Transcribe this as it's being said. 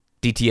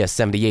DTS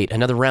 78,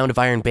 another round of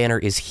Iron Banner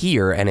is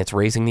here, and it's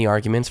raising the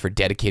arguments for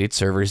dedicated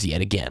servers yet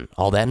again.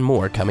 All that and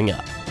more coming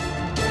up.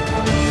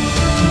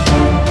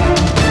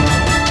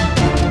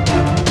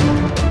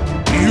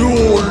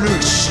 You're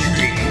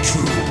listening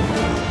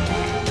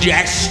to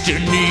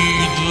Destiny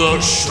the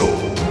Show.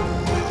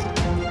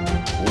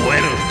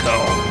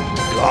 Welcome,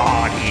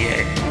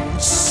 Guardians.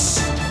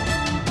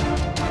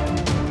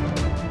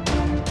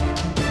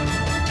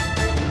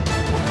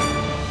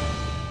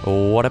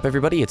 What up,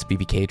 everybody? It's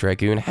BBK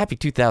Dragoon. Happy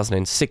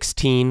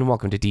 2016.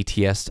 Welcome to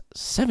DTS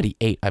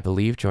 78, I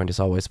believe. Joined as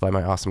always by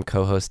my awesome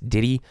co-host,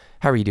 Diddy.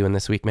 How are you doing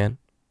this week, man?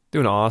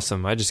 Doing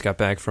awesome. I just got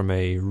back from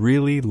a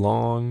really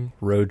long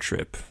road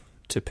trip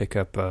to pick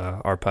up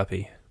our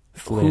puppy,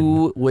 Flynn.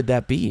 Who would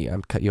that be? I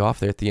cut you off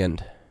there at the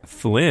end.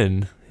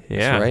 Flynn?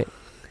 Yeah. That's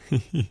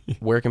right.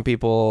 Where can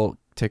people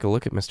take a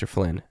look at Mr.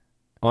 Flynn?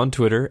 On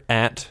Twitter,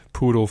 at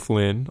Poodle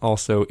Flynn.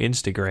 Also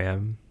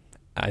Instagram,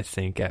 I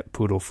think, at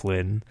Poodle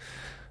Flynn.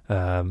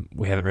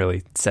 We haven't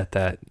really set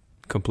that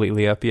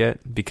completely up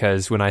yet,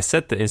 because when I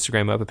set the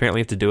Instagram up, apparently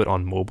you have to do it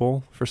on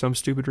mobile for some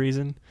stupid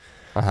reason.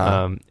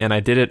 And I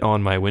did it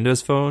on my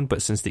Windows phone,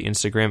 but since the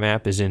Instagram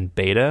app is in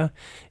beta,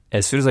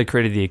 as soon as I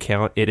created the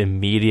account, it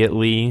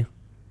immediately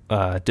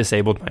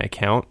disabled my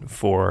account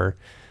for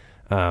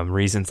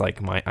reasons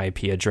like my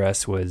IP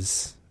address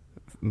was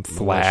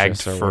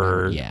flagged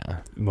for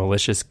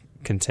malicious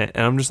content.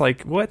 And I'm just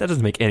like, what? That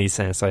doesn't make any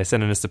sense. So I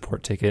sent in a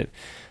support ticket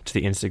to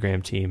the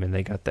Instagram team, and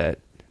they got that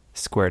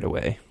squared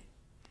away.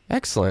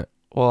 Excellent.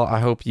 Well, I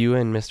hope you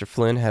and Mr.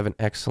 Flynn have an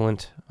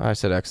excellent... I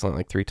said excellent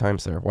like 3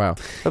 times there. Wow.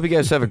 Hope you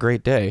guys have a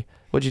great day.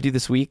 What'd you do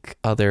this week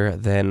other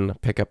than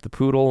pick up the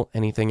poodle?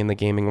 Anything in the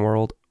gaming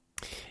world?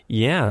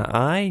 Yeah,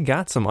 I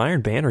got some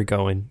Iron Banner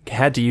going.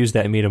 Had to use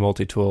that Meta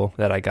multi-tool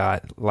that I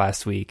got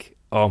last week.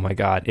 Oh my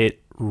god,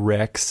 it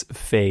wrecks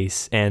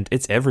face, and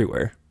it's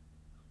everywhere.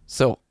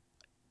 So,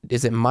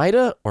 is it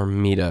Mida or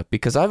Meta?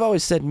 Because I've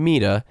always said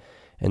Meta,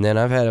 and then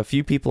I've had a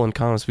few people in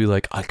comments be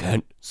like, I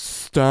can't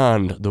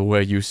stand the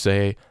way you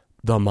say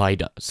the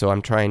Mida. So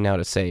I'm trying now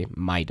to say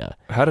Mida.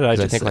 How did I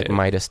just I think say like it?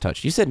 Midas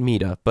touch. You said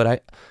Meta, but I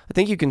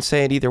think you can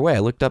say it either way. I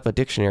looked up a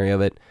dictionary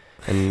of it,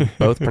 and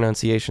both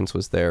pronunciations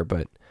was there.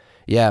 But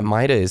yeah,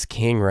 Mida is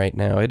king right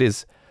now. It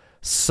is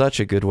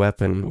such a good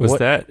weapon.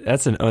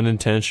 That's an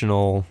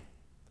unintentional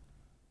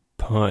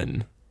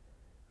pun.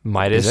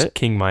 Midas,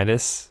 King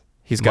Midas.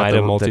 He's got Mida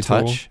the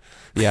multi-tool. touch.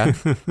 Yeah,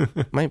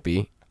 might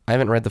be. I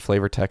haven't read the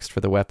flavor text for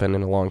the weapon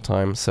in a long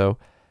time. So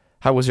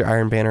how was your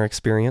Iron Banner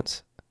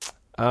experience?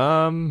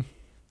 A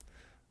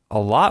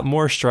lot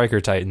more Striker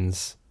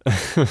Titans.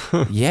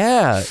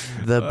 Yeah,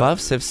 the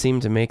buffs have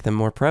seemed to make them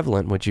more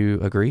prevalent. Would you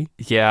agree?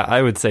 Yeah,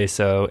 I would say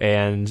so.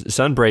 And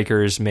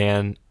Sunbreakers,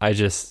 man, I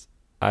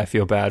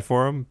feel bad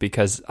for them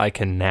because I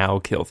can now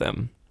kill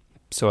them.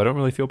 So I don't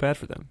really feel bad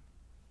for them.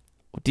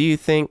 Do you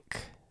think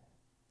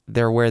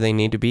they're where they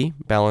need to be,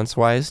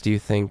 balance-wise? Do you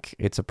think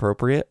it's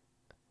appropriate?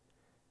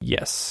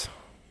 Yes,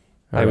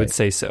 All I right. would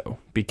say so.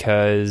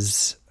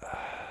 Because,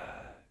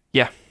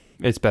 yeah,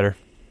 it's better.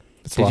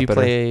 It's a lot Did you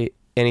better. play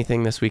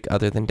anything this week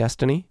other than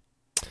Destiny?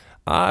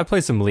 I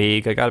played some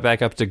League. I got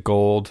back up to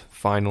gold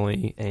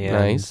finally, and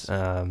Nice.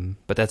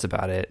 but that's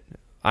about it.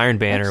 Iron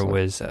Banner Excellent.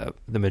 was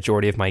the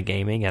majority of my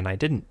gaming, and I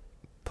didn't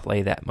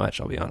play that much,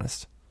 I'll be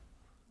honest.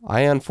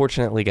 I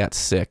unfortunately got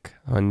sick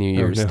on New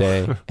Year's no.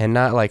 Day, and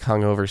not like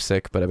hungover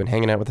sick, but I've been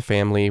hanging out with the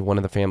family. One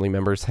of the family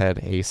members had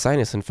a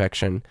sinus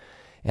infection,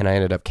 and I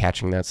ended up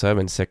catching that, so I've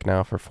been sick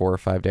now for 4 or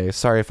 5 days.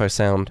 Sorry if I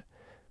sound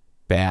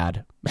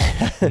bad.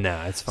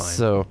 Nah, it's fine.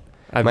 So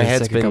I've my been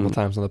head's sick a couple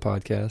times on the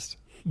podcast.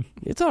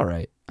 it's all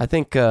right. I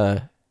think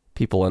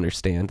people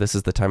understand. This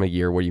is the time of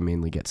year where you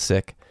mainly get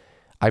sick.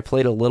 I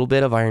played a little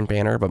bit of Iron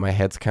Banner, but my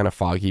head's kind of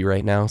foggy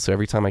right now, so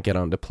every time I get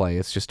on to play,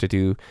 it's just to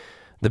do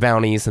the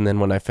bounties, and then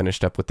when I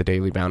finished up with the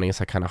daily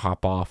bounties, I kind of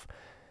hop off.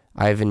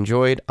 I've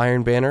enjoyed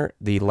Iron Banner.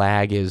 The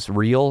lag is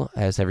real,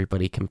 as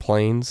everybody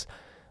complains.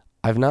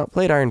 I've not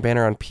played Iron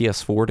Banner on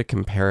PS4 to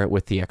compare it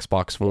with the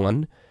Xbox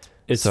One.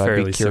 It's So I'd be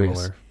fairly curious.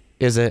 similar.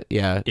 Is it?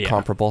 Yeah, Yeah.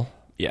 comparable.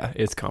 Yeah,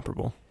 it's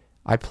comparable.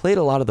 I played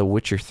a lot of The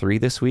Witcher 3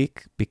 this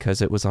week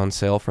because it was on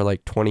sale for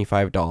like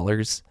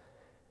 $25.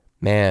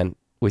 Man,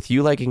 with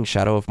you liking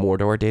Shadow of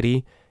Mordor,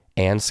 Diddy,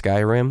 and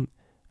Skyrim,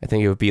 I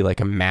think it would be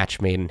like a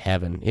match made in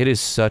heaven. It is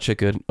such a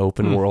good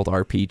open world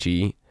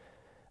RPG.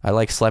 I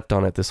like slept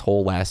on it this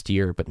whole last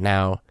year, but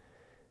now,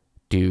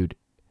 dude,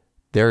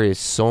 there is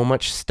so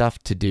much stuff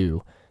to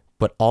do,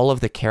 but all of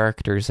the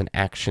characters and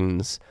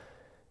actions,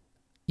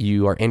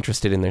 you are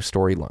interested in their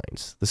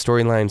storylines. The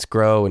storylines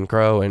grow,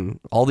 and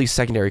all these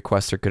secondary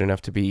quests are good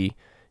enough to be,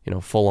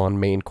 full-on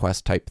main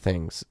quest type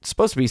things. It's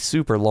supposed to be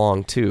super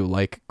long, too,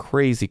 like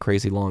crazy,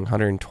 crazy long,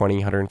 120,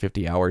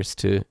 150 hours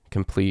to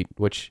complete,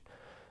 which,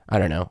 I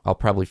don't know, I'll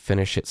probably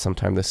finish it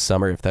sometime this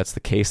summer if that's the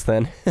case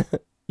then.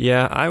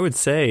 Yeah, I would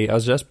say, I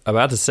was just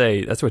about to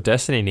say, that's what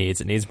Destiny needs.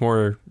 It needs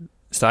more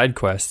side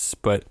quests,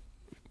 but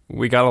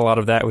we got a lot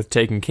of that with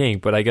Taken King,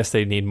 but I guess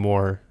they need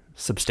more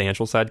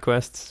substantial side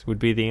quests would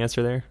be the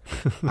answer there.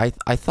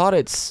 I thought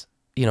it's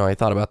I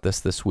thought about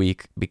this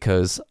week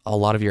because a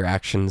lot of your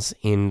actions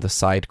in the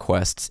side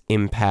quests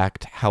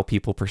impact how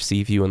people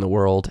perceive you in the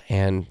world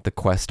and the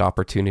quest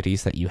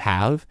opportunities that you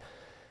have.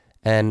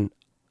 And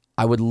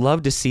I would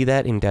love to see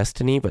that in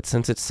Destiny, but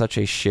since it's such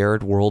a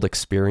shared world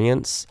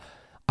experience,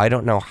 I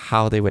don't know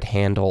how they would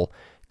handle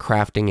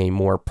crafting a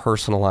more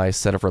personalized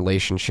set of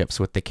relationships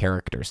with the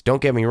characters.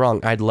 Don't get me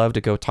wrong, I'd love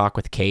to go talk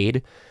with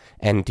Cade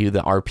and do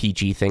the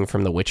RPG thing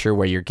from The Witcher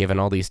where you're given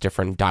all these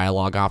different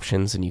dialogue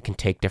options and you can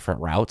take different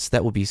routes.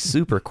 That would be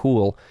super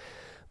cool,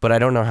 but I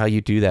don't know how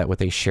you do that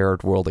with a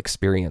shared world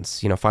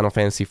experience. Final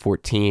Fantasy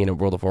XIV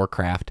and World of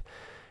Warcraft,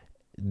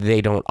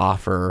 they don't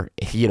offer,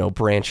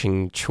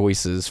 branching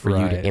choices for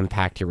you to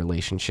impact your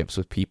relationships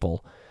with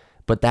people.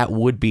 But that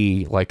would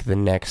be like the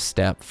next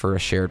step for a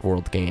shared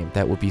world game.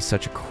 That would be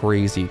such a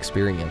crazy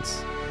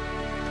experience.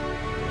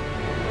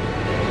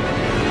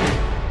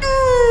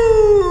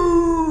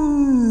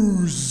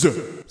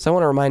 So I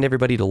want to remind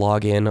everybody to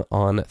log in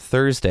on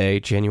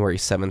Thursday, January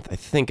 7th. I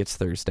think it's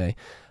Thursday.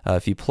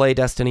 If you play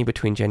Destiny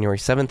between January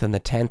 7th and the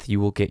 10th, you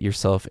will get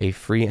yourself a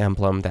free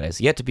emblem that has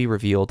yet to be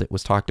revealed. It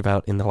was talked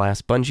about in the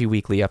last Bungie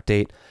Weekly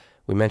update.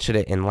 We mentioned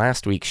it in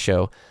last week's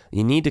show.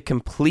 You need to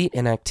complete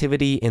an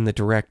activity in the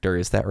Director.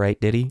 Is that right,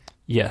 Diddy?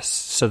 Yes,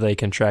 so they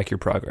can track your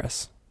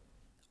progress.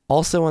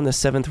 Also on the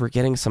 7th, we're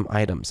getting some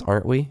items,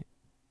 aren't we?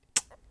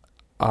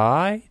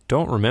 I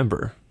don't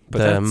remember.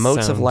 But the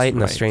Motes of Light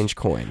and the Strange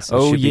Coins.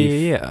 Oh,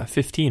 yeah.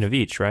 15 of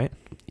each, right?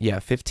 Yeah,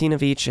 15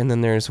 of each, and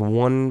then there's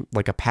one,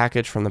 like a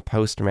package from the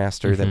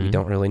Postmaster that we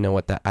don't really know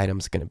what that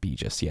item's going to be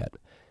just yet.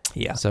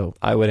 Yeah, so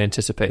I would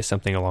anticipate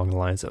something along the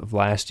lines of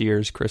last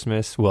year's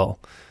Christmas,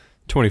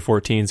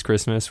 2014's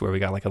Christmas, where we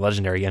got like a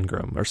legendary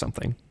Engram or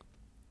something.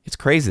 It's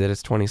crazy that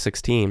it's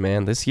 2016,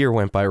 man. This year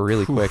went by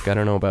really quick. I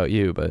don't know about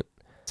you, but...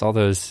 It's all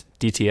those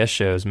DTS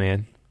shows,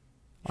 man.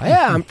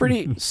 Yeah, I'm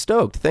pretty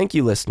stoked. Thank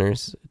you,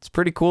 listeners. It's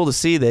pretty cool to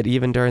see that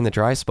even during the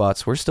dry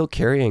spots, we're still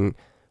carrying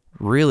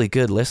really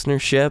good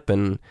listenership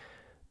and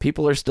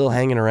people are still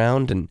hanging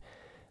around. And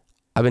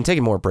I've been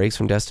taking more breaks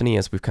from Destiny,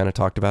 as we've kind of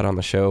talked about on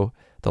the show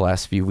the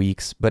last few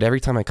weeks. But every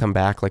time I come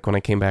back, like when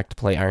I came back to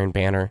play Iron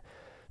Banner,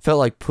 felt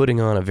like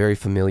putting on a very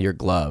familiar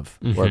glove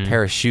or a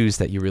pair of shoes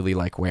that you really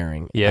like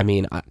wearing. Yeah. I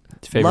mean, I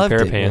favorite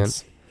pair of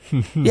pants.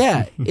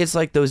 Yeah, it's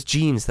like those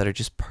jeans that are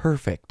just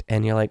perfect.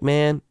 And you're like,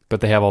 man... But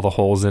they have all the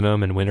holes in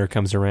them, and winter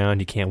comes around,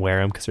 you can't wear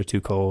them because they're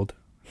too cold.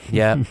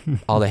 Yeah,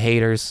 all the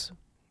haters.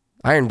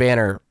 Iron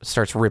Banner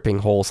starts ripping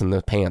holes in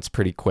the pants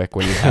pretty quick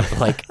when you have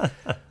like,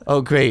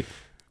 oh great,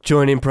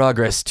 join in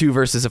progress, 2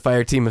 versus a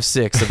fire team of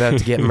 6, about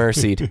to get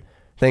mercied.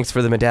 Thanks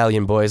for the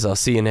medallion, boys. I'll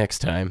see you next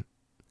time.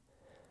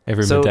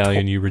 Every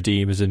medallion you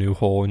redeem is a new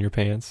hole in your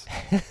pants.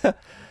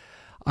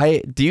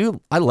 I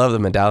love the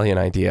medallion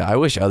idea. I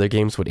wish other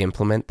games would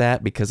implement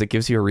that because it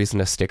gives you a reason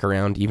to stick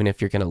around even if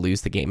you're going to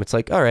lose the game. It's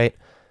like, all right,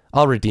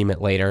 I'll redeem it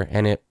later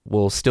and it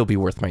will still be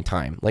worth my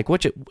time. Like,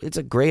 it's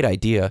a great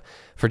idea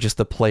for just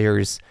the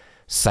player's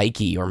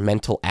psyche or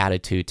mental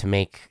attitude to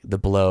make the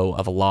blow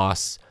of a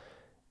loss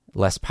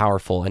less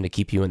powerful and to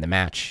keep you in the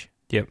match.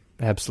 Yep,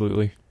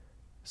 absolutely.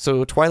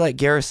 So Twilight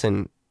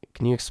Garrison,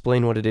 can you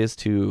explain what it is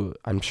to...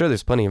 I'm sure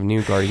there's plenty of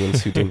new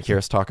Guardians who didn't hear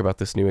us talk about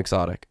this new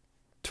exotic.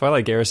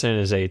 Twilight Garrison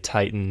is a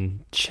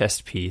Titan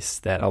chest piece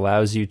that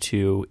allows you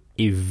to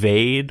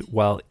evade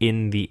while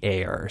in the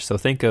air. So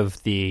think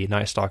of the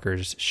Night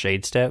Stalker's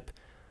Shade Step,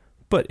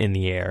 but in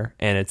the air.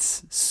 And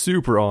it's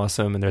super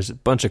awesome. And there's a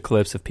bunch of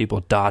clips of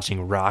people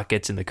dodging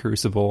rockets in the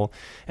Crucible.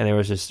 And there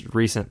was this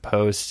recent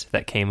post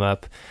that came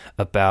up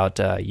about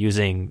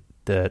using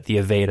the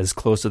evade as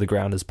close to the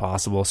ground as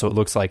possible. So it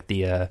looks like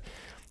the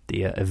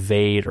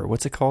evade, or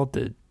what's it called?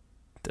 The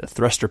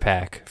thruster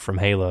pack from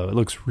Halo. It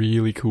looks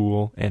really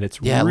cool, and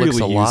it's really useful. Yeah, it looks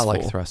a lot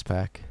like thrust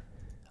pack.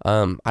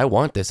 I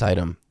want this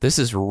item. This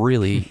is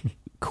really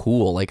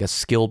cool, like a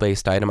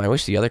skill-based item. I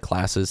wish the other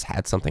classes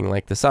had something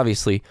like this.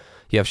 Obviously,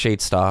 you have Shade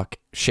Step.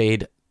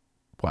 Night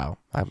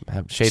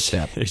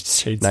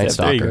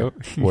Stalker.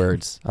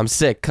 Words. I'm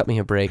sick. Cut me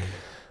a break.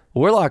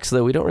 Warlocks,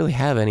 though, we don't really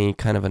have any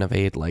kind of an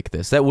evade like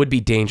this. That would be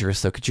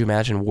dangerous, though. Could you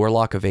imagine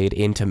Warlock evade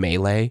into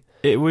melee?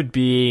 It would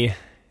be...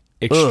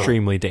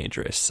 extremely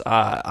dangerous.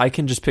 I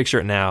can just picture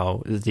it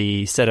now.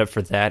 The setup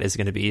for that is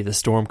going to be the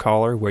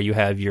Stormcaller, where you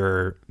have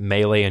your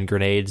melee and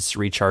grenades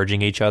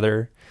recharging each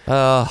other.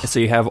 So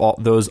you have all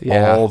those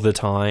all the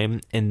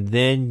time. And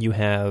then you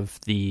have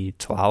the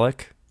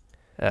Tlaloc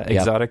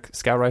exotic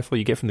scout rifle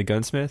you get from the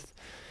gunsmith.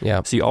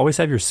 Yeah. So you always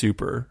have your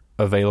super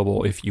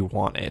available if you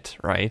want it,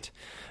 right?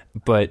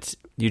 But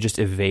you just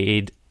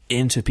evade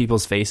into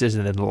people's faces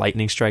and then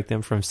lightning strike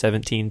them from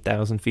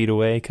 17,000 feet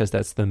away, because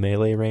that's the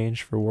melee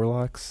range for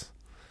Warlocks.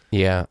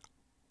 Yeah.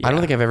 I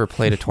don't think I've ever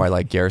played a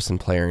Twilight Garrison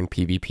player in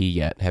PvP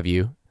yet. Have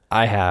you?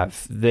 I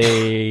have.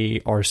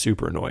 They are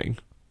super annoying.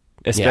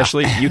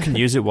 Especially, you can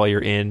use it while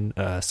you're in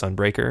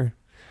Sunbreaker.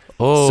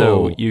 Oh.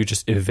 So you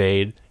just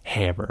evade,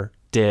 hammer,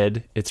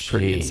 dead. It's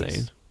pretty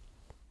insane.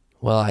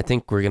 Well, I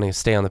think we're going to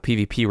stay on the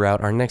PvP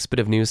route. Our next bit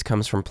of news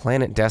comes from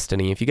Planet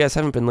Destiny. If you guys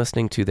haven't been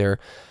listening to their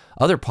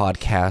other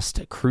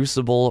podcast,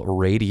 Crucible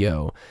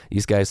Radio.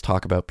 These guys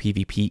talk about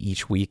PvP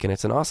each week, and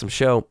it's an awesome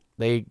show.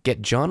 They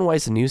get John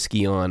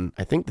Wyszynewski on.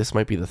 I think this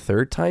might be the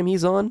third time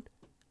he's on,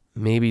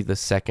 maybe the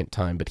second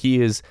time, but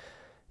he is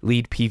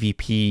lead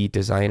PvP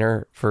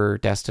designer for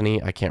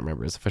Destiny. I can't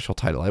remember his official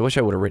title. I wish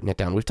I would have written it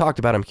down. We've talked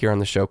about him here on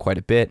the show quite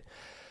a bit,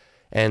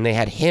 and they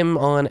had him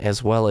on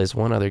as well as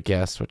one other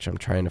guest, which I'm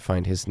trying to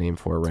find his name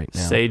for right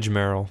now. Sage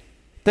Merrill.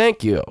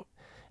 Thank you.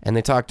 And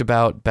they talked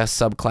about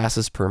best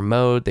subclasses per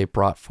mode. They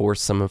brought forth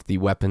some of the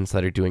weapons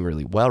that are doing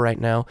really well right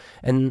now.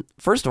 And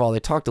first of all,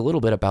 they talked a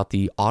little bit about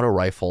the auto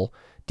rifle.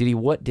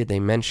 What did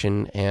they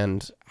mention,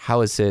 and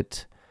how is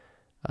it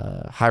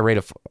high rate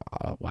of...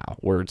 wow,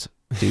 words.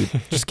 Dude,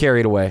 just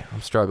carry it away.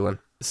 I'm struggling.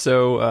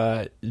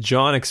 So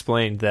John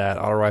explained that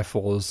auto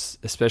rifles,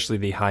 especially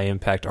the high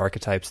impact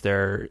archetypes,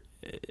 they're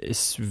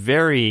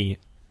very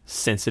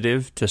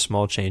sensitive to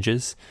small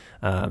changes.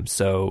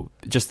 So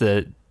just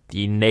the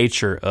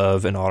nature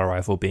of an auto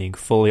rifle being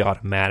fully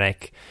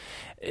automatic,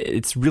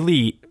 it's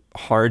really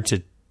hard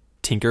to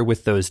tinker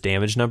with those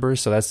damage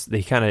numbers. So that's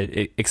they kind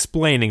of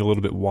explaining a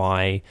little bit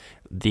why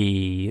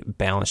the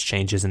balance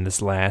changes in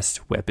this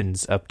last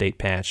weapons update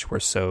patch were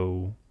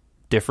so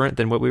different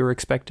than what we were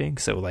expecting.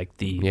 So like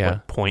the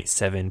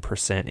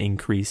 0.7%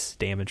 increase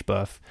damage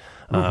buff.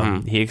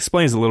 He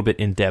explains a little bit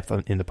in depth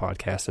in the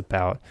podcast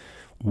about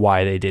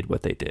why they did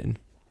what they did.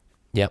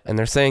 Yep, and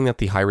they're saying that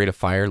the high rate of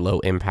fire, low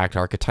impact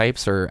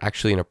archetypes are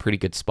actually in a pretty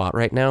good spot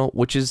right now,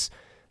 which is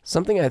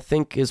something I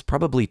think is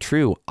probably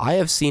true. I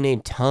have seen a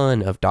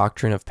ton of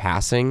Doctrine of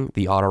Passing,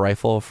 the auto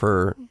rifle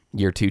for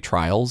Year 2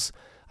 trials.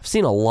 I've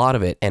seen a lot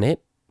of it, and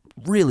it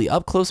really,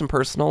 up close and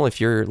personal,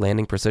 if you're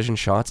landing precision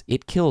shots,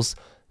 it kills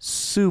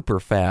super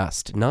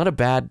fast. Not a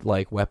bad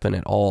weapon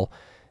at all.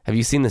 Have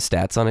you seen the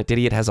stats on it,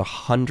 Diddy? It has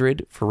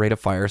 100 for rate of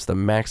fire, so the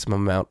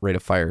maximum amount rate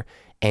of fire,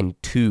 and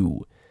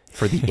 2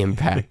 for the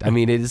impact. I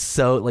mean, it is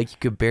so, you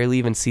could barely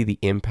even see the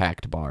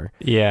impact bar.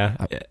 Yeah.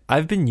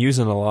 I've been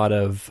using a lot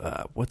of,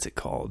 what's it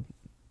called?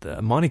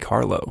 The Monte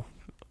Carlo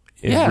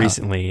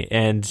recently,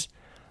 and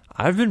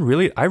I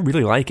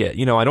really like it.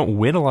 You know, I don't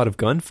win a lot of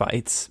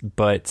gunfights,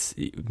 but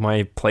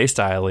my play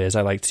style is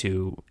I like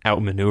to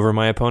outmaneuver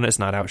my opponents,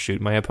 not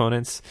outshoot my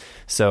opponents.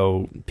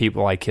 So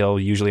people I kill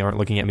usually aren't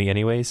looking at me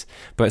anyways.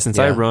 But since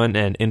I run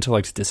an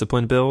intellect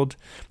discipline build,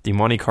 the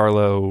Monte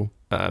Carlo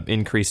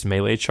increased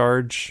melee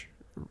charge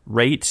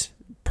rate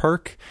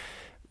perk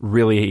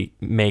really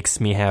makes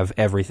me have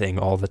everything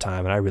all the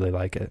time, and I really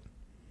like it.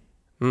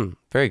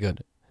 Very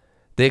good.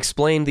 They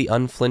explained the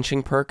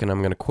unflinching perk, and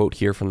I'm going to quote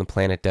here from the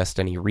Planet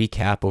Destiny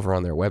recap over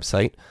on their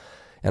website.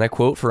 And I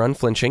quote, for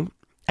unflinching,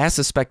 as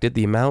suspected,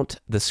 the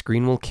amount the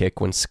screen will kick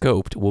when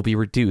scoped will be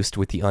reduced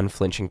with the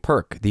unflinching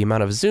perk. The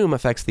amount of zoom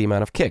affects the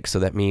amount of kick, so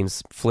that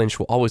means flinch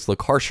will always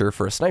look harsher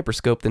for a sniper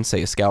scope than,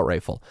 say, a scout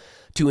rifle.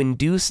 To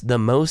induce the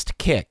most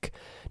kick,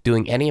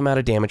 doing any amount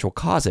of damage will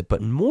cause it,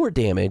 but more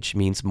damage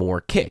means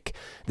more kick.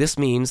 This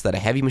means that a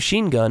heavy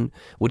machine gun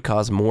would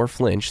cause more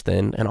flinch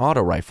than an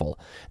auto rifle.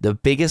 The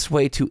biggest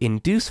way to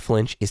induce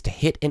flinch is to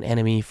hit an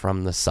enemy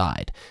from the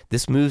side.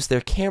 This moves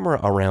their camera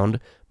around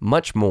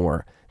much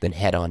more than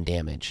head-on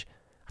damage.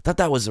 I thought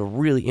that was a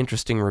really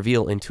interesting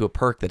reveal into a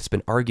perk that's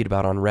been argued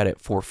about on Reddit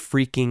for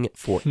freaking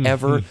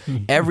forever.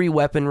 Every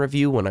weapon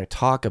review, when I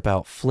talk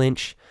about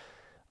flinch,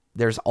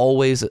 there's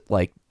always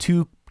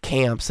 2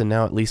 camps, and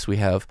now at least we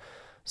have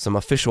some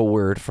official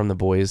word from the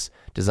boys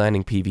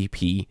designing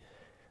PvP.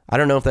 I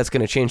don't know if that's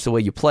going to change the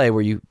way you play,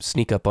 where you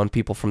sneak up on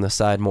people from the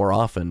side more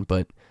often,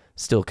 but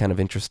still kind of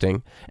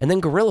interesting. And then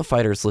Guerrilla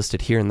Fighter is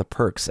listed here in the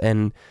perks,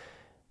 and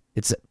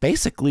it's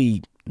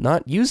basically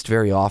not used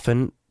very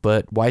often,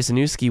 but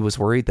Wyszynewski was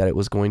worried that it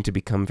was going to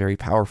become very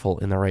powerful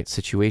in the right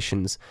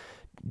situations.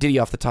 Diddy,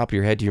 off the top of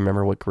your head, do you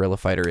remember what Guerrilla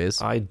Fighter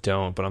is? I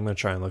don't, but I'm going to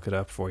try and look it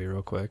up for you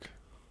real quick.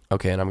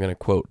 Okay, and I'm going to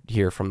quote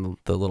here from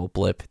the little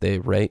blip they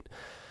write.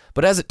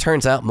 But as it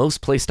turns out,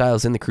 most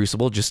playstyles in the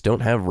Crucible just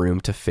don't have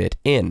room to fit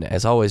in.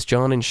 As always,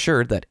 John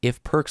ensured that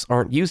if perks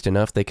aren't used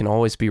enough, they can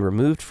always be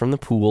removed from the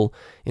pool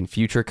in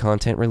future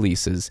content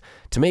releases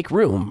to make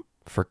room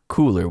for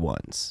cooler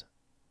ones.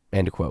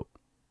 End quote.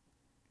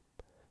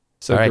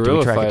 So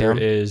Guerrilla Fighter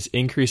is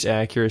increased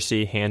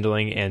accuracy,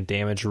 handling, and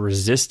damage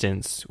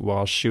resistance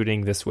while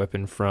shooting this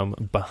weapon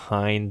from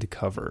behind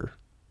cover.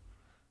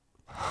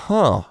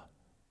 Huh.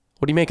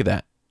 What do you make of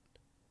that?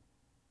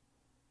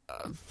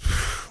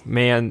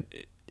 Man,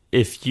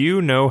 if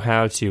you know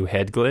how to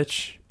head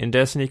glitch in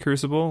Destiny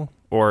Crucible,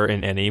 or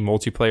in any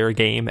multiplayer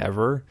game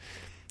ever,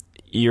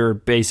 you're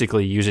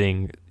basically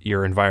using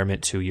your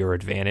environment to your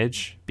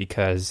advantage,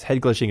 because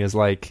head glitching is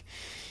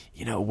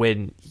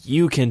when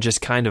you can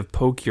just kind of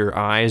poke your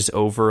eyes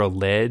over a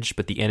ledge,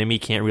 but the enemy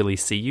can't really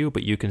see you,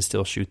 but you can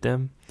still shoot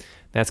them.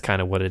 That's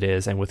kind of what it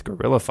is. And with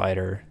Guerrilla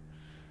Fighter,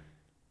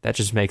 that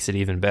just makes it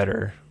even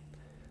better.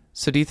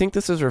 So do you think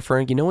this is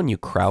referring, when you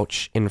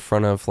crouch in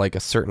front of a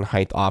certain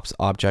height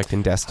object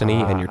in Destiny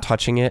and you're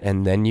touching it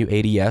and then you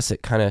ADS,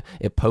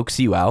 it pokes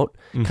you out,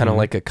 kind of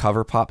like a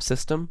cover pop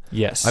system?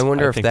 Yes. I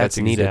wonder if that's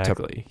needed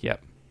exactly.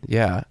 Yep.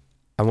 Yeah.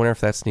 I wonder if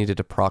that's needed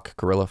to proc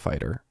Guerrilla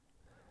Fighter.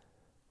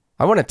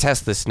 I want to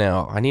test this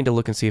now. I need to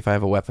look and see if I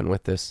have a weapon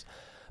with this.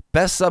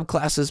 Best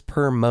subclasses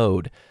per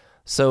mode.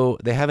 So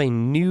they have a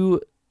new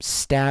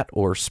stat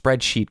or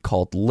spreadsheet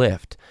called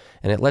Lift,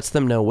 and it lets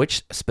them know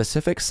which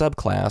specific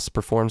subclass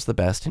performs the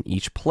best in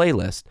each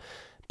playlist.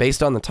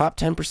 Based on the top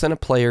 10%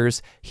 of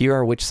players, here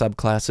are which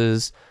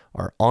subclasses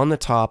are on the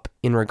top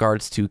in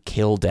regards to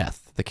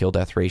kill-death, the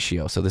kill-death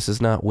ratio. So this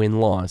is not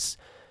win-loss.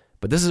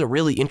 But this is a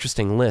really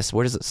interesting list.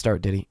 Where does it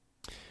start, Diddy?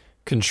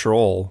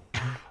 Control.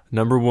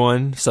 Number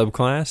 1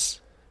 subclass,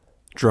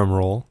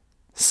 drumroll,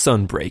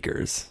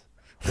 Sunbreakers.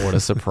 What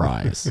a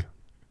surprise.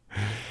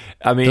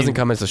 I mean, doesn't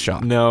come as a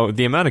shock. No,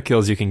 the amount of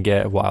kills you can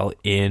get while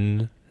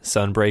in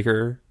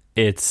Sunbreaker,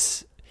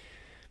 it's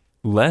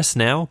less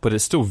now, but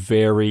it's still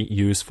very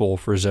useful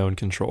for zone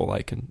control.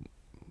 I can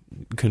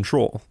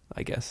control,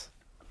 I guess.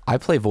 I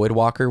play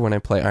Voidwalker when I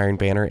play Iron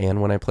Banner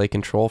and when I play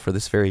Control for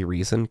this very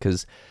reason,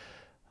 because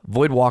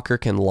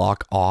Voidwalker can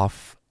lock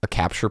off a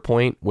capture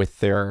point with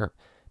their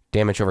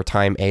damage over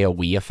time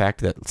AoE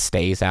effect that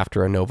stays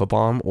after a Nova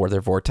Bomb or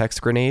their Vortex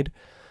Grenade.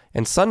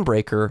 And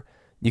Sunbreaker,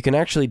 you can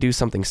actually do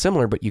something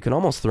similar, but you can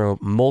almost throw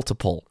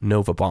multiple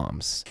Nova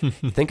Bombs.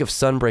 Think of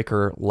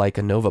Sunbreaker like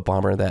a Nova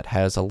Bomber that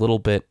has a little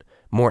bit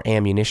more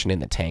ammunition in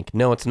the tank.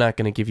 No, it's not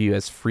going to give you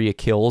as free a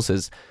kills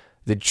as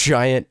the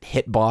giant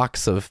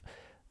hitbox of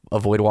a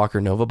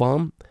Voidwalker Nova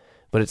Bomb,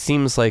 but it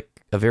seems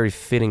like a very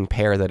fitting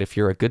pair that if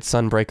you're a good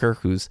Sunbreaker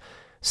who's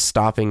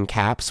stopping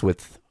caps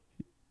with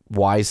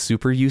wise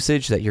super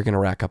usage, that you're going to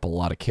rack up a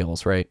lot of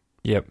kills, right?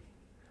 Yep.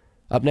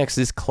 Up next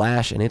is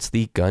Clash, and it's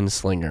the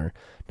Gunslinger.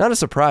 Not a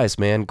surprise,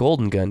 man.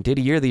 Golden Gun.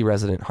 Diddy, you're the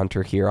resident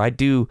Hunter here. I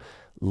do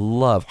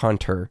love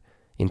Hunter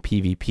in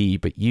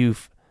PvP, but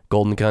you've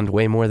Golden Gunned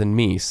way more than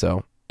me,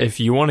 so... If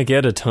you want to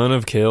get a ton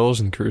of kills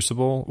in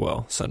Crucible,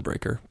 well,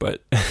 Sunbreaker,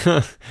 but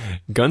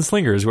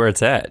Gunslinger is where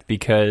it's at,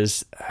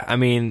 because, I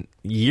mean,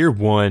 year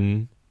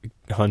 1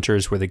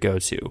 Hunters were the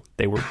go-to.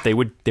 They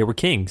were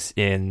kings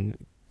in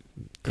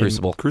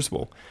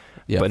Crucible.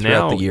 Yeah, but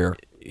throughout now, the year.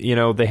 You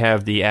know, they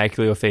have the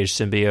Achlyophage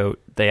symbiote.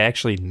 They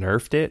actually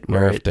nerfed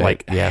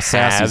it.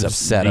 Sassy's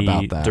upset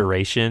about that.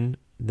 Duration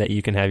that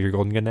you can have your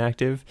Golden Gun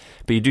active,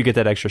 but you do get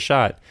that extra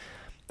shot.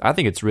 I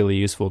think it's really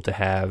useful to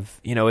have,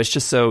 it's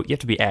just so you have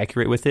to be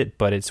accurate with it,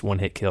 but it's one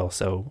hit kill,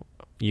 so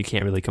you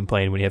can't really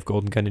complain when you have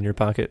Golden Gun in your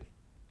pocket.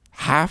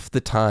 Half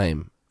the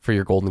time for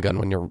your Golden Gun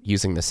when you're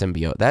using the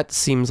symbiote, that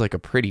seems like a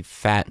pretty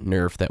fat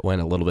nerf that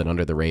went a little bit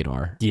under the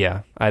radar.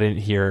 Yeah, I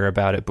didn't hear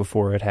about it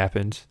before it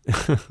happened.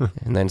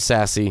 And then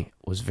Sassy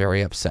was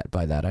very upset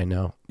by that, I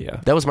know. Yeah.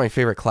 That was my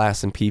favorite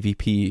class in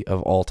PvP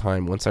of all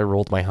time. Once I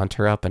rolled my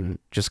Hunter up and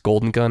just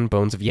Golden Gun,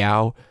 Bones of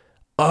Yao.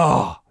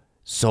 Oh,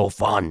 so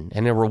fun.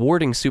 And a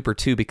rewarding super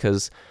too,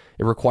 because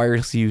it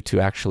requires you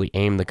to actually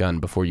aim the gun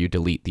before you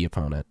delete the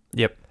opponent.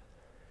 Yep.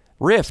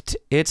 Rift,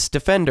 it's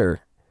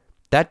Defender.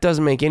 That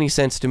doesn't make any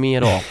sense to me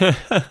at all.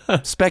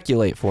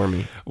 Speculate for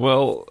me.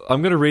 Well,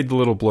 I'm going to read the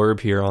little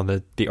blurb here on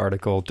the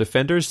article.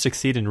 Defenders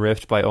succeed in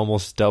Rift by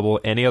almost double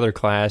any other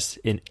class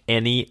in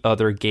any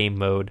other game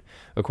mode,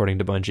 according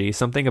to Bungie.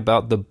 Something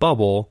about the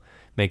bubble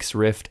makes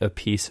Rift a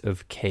piece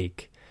of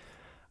cake.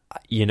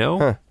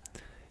 I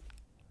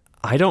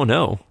don't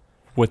know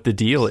what the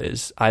deal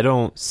is. I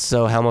don't...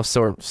 So Helm of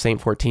Saint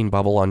 14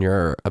 bubble on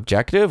your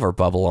objective or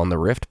bubble on the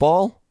Rift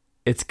ball?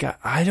 It's got...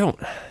 I don't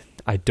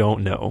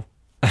know.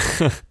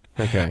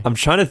 Okay. I'm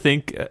trying to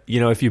think,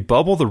 if you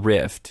bubble the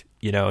Rift,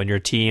 in your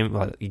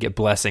team, you get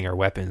Blessing or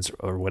weapons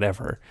or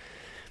whatever,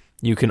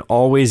 you can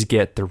always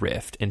get the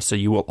Rift, and so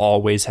you will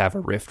always have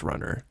a Rift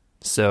runner.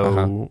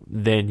 So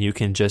then you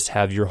can just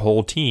have your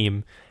whole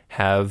team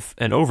have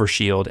an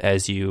overshield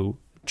as you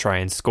try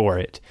and score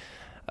it.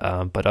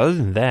 But other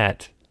than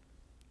that,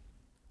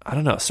 I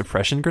don't know,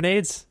 suppression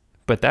grenades?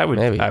 But that would,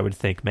 maybe. I would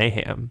think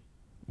mayhem,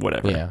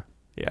 whatever.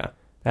 Yeah.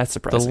 That's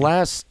surprising.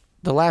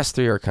 The last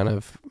three are kind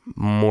of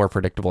more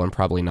predictable and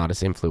probably not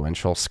as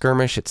influential.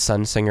 Skirmish, it's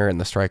Sunsinger and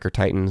the Striker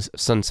Titans.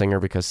 Sunsinger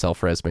because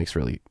self-res makes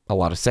really a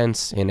lot of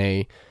sense in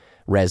a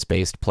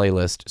res-based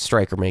playlist.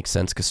 Striker makes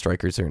sense because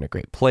Strikers are in a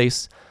great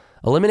place.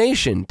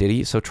 Elimination,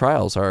 Diddy. So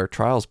Trials, our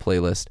Trials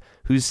playlist.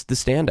 Who's the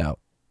standout?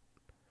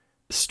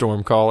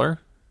 Stormcaller,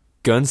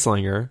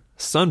 Gunslinger,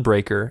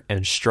 Sunbreaker,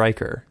 and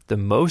Striker. The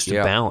most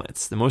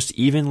balanced, the most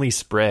evenly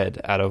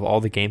spread out of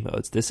all the game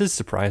modes. This is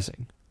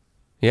surprising.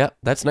 Yeah,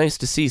 that's nice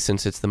to see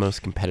since it's the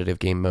most competitive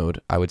game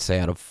mode, I would say,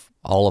 out of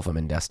all of them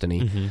in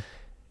Destiny. Mm-hmm.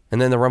 And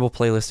then the Rumble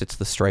playlist, it's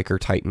the Striker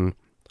Titan.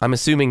 I'm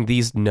assuming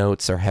these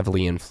notes are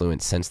heavily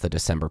influenced since the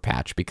December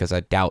patch, because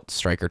I doubt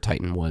Striker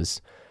Titan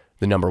was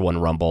the number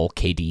one Rumble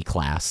KD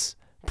class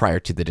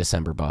prior to the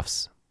December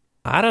buffs.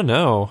 I don't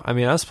know. I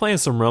mean, I was playing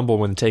some Rumble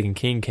when Taken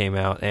King came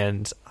out,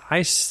 and I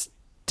was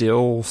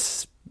still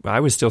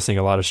seeing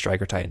a lot of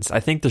Striker Titans. I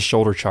think the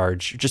shoulder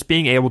charge, just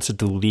being able to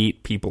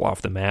delete people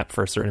off the map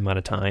for a certain amount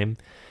of time.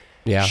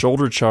 Yeah.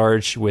 Shoulder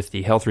charge with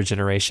the health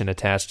regeneration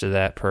attached to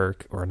that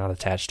perk, or not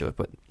attached to it,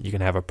 but you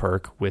can have a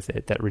perk with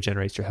it that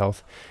regenerates your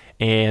health.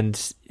 And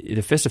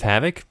the Fist of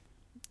Havoc,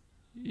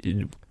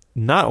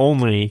 not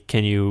only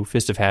can you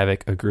Fist of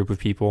Havoc a group of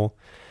people,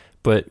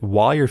 But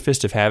while you're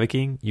Fist of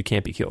Havocing, you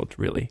can't be killed,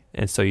 really.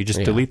 And so you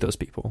just delete those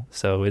people.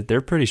 So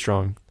they're pretty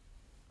strong.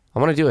 I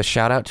want to do a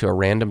shout out to a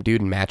random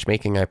dude in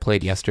matchmaking I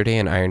played yesterday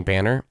in Iron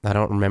Banner. I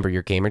don't remember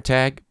your gamer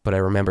tag, but I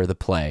remember the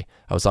play.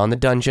 I was on the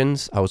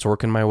dungeons. I was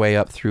working my way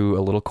up through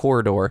a little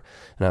corridor,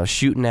 and I was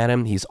shooting at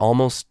him. He's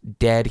almost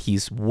dead.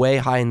 He's way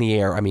high in the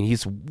air. I mean,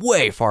 he's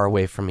way far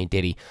away from me,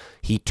 Diddy.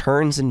 He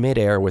turns in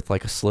midair with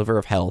like a sliver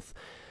of health,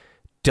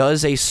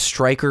 does a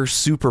striker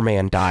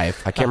Superman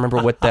dive. I can't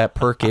remember what that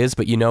perk is,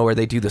 but you know where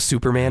they do the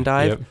Superman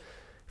dive? Yep.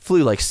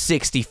 Flew like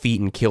 60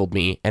 feet and killed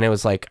me. And it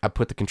was like, I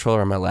put the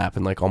controller on my lap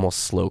and like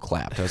almost slow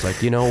clapped. I was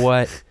like, you know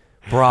what?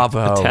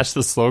 Bravo. Attach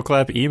the slow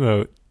clap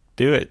emote.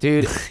 Do it.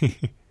 Dude,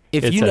 if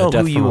It's you know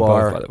Death who from you Above,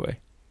 are, by the way.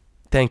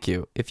 thank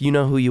you. If you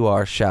know who you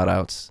are, shout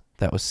outs.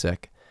 That was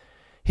sick.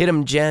 Hit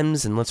 'em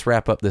gems and let's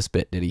wrap up this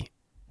bit, Diddy.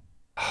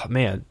 Oh,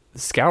 man,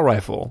 Scout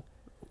Rifle.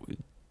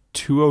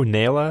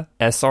 Tuonela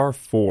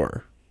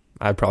SR4.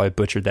 I probably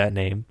butchered that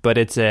name. But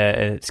it's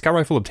a Scout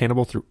Rifle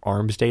obtainable through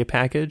Arms Day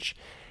package.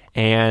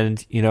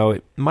 And, you know,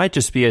 it might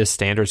just be a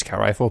standard Scout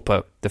Rifle,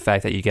 but the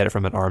fact that you get it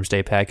from an Arms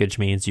Day package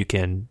means you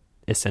can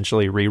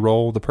essentially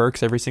re-roll the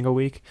perks every single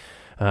week.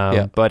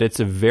 But it's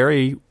a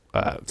very...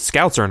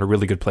 Scouts are in a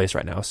really good place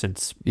right now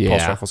since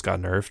Pulse Rifles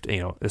got nerfed, you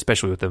know,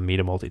 especially with the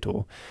Meta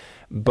multi-tool.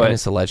 But And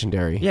it's a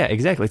legendary. yeah,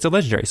 exactly. It's a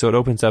legendary, so it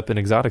opens up an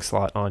exotic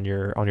slot on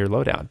your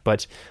loadout.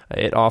 But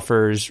it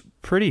offers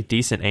pretty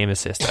decent aim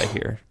assist, I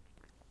hear.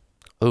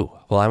 Oh,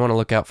 well, I want to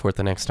look out for it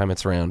the next time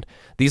it's around.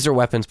 These are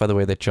weapons, by the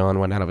way, that John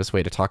went out of his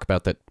way to talk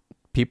about that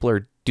people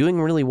are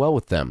doing really well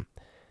with them,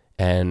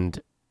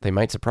 and they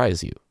might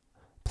surprise you.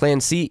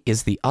 Plan C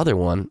is the other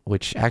one,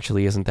 which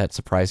actually isn't that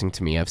surprising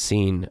to me. I've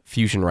seen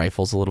fusion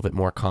rifles a little bit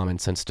more common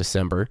since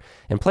December,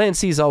 and Plan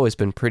C's always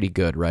been pretty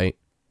good, right?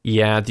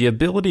 Yeah, the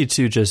ability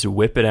to just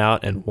whip it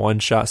out and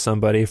one-shot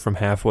somebody from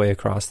halfway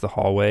across the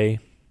hallway,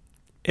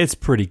 it's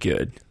pretty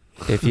good.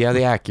 If you have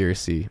the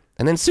accuracy.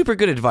 And then super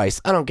good advice.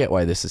 I don't get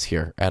why this is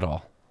here at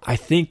all. I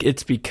think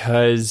it's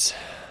because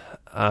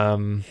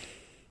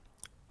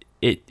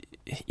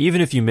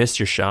even if you miss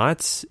your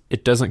shots,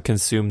 it doesn't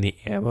consume the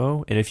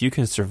ammo. And if you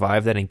can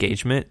survive that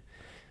engagement,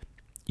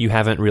 you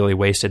haven't really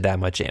wasted that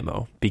much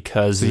ammo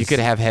because So you could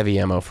have heavy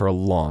ammo for a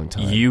long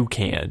time. You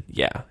can.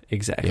 Yeah,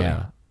 exactly.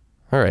 Yeah.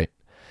 All right.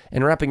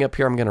 And wrapping up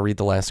here, I'm going to read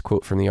the last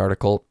quote from the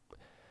article.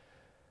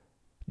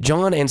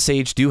 John and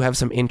Sage do have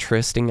some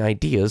interesting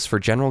ideas for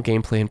general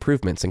gameplay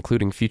improvements,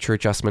 including future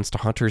adjustments to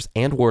hunters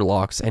and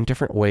warlocks and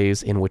different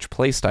ways in which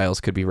playstyles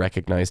could be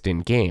recognized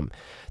in-game.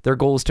 Their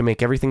goal is to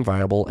make everything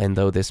viable, and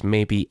though this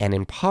may be an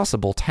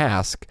impossible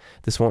task,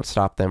 this won't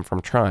stop them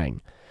from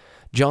trying.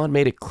 John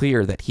made it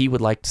clear that he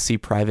would like to see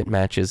private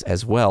matches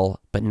as well,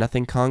 but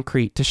nothing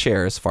concrete to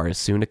share as far as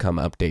soon-to-come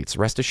updates.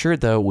 Rest assured,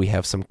 though, we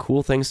have some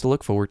cool things to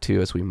look forward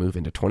to as we move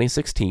into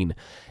 2016,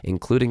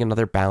 including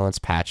another balance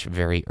patch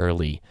very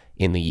early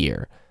in the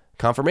year.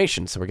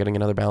 Confirmation, so we're getting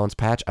another balance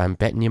patch. I'm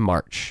betting you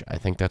March. I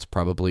think that's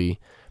probably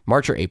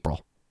March or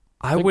April.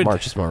 I would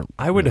March is more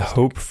I would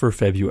hope for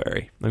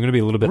February. I'm going to be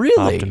a little bit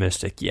Really?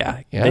 optimistic.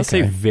 Yeah, Yeah, they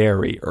say okay.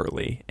 very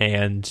early,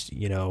 and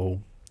you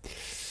know,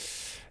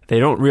 they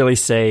don't really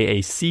say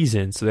a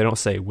season, so they don't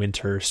say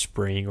winter,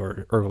 spring,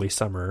 or early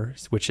summer,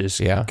 which is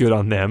good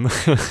on them.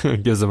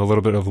 Gives them a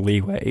little bit of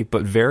leeway,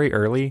 but very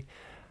early,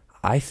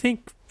 I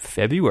think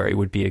February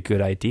would be a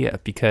good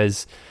idea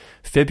because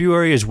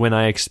February is when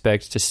I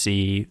expect to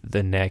see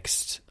the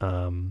next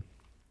world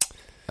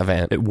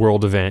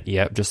event.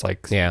 Yep, just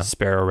like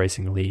Sparrow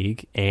Racing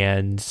League,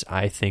 and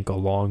I think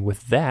along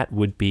with that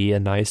would be a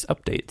nice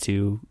update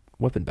to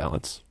weapon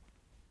balance.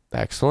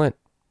 Excellent.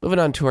 Moving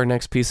on to our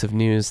next piece of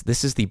news.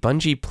 This is the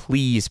Bungie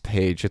Please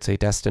page. It's a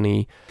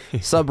Destiny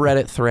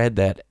subreddit thread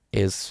that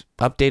is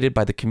updated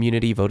by the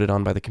community, voted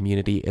on by the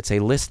community. It's a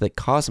list that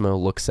Cosmo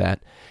looks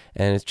at,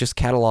 and it's just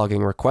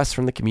cataloging requests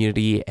from the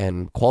community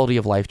and quality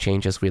of life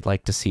changes we'd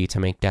like to see to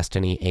make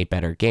Destiny a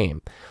better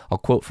game. I'll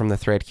quote from the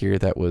thread here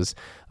that was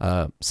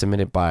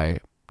submitted by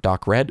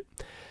Doc Red,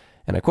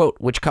 and I quote,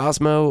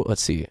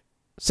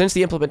 Since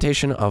the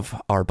implementation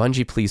of our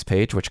Bungie Please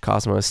page, which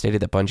Cosmo has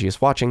stated that Bungie is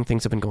watching,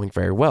 things have been going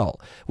very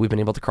well. We've been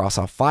able to cross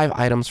off 5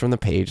 items from the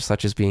page,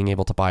 such as being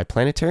able to buy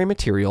planetary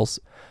materials,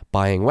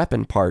 buying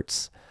weapon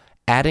parts,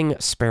 adding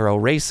Sparrow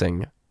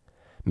Racing,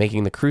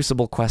 making the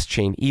Crucible quest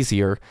chain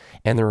easier,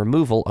 and the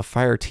removal of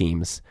fire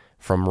teams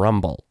from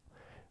Rumble.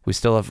 We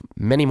still have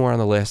many more on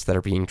the list that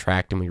are being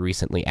tracked, and we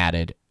recently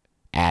add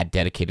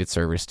dedicated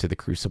servers to the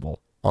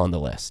Crucible on the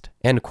list.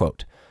 End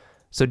quote.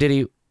 So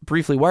Diddy,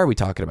 briefly, why are we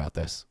talking about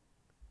this?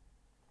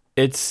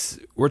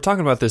 We're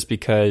talking about this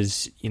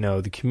because, you know,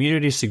 the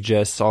community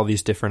suggests all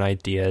these different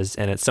ideas,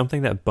 and it's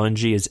something that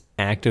Bungie is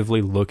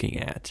actively looking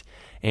at.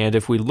 And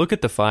if we look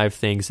at the 5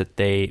 things that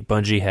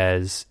Bungie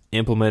has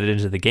implemented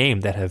into the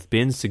game that have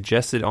been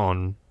suggested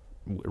on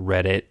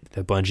Reddit,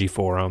 the Bungie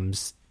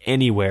forums,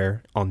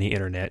 anywhere on the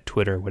internet,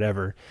 Twitter,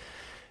 whatever,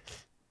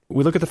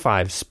 we look at the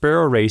 5: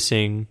 Sparrow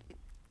Racing,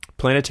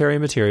 planetary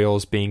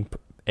materials being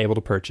able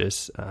to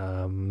purchase,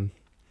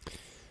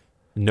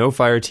 no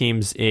fire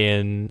teams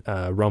in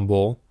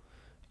Rumble,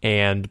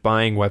 and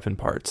buying weapon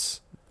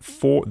parts.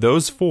 For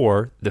those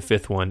 4, the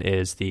 5th one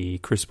is the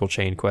Crucible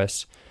Chain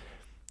Quest,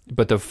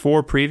 but the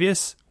 4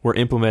 previous were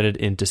implemented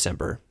in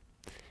December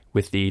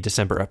with the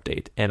December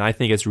update. And I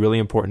think it's really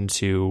important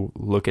to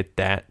look at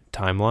that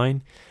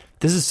timeline.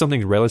 This is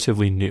something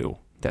relatively new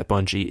that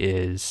Bungie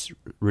is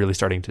really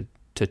starting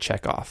to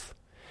check off.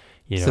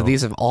 So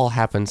these have all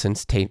happened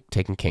since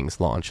Taken King's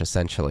launch,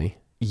 essentially.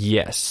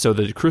 Yes. So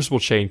the Crucible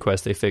Chain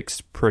Quest they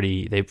fixed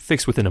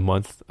within a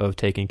month of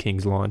Taken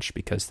King's launch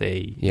because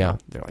they're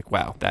like,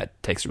 wow,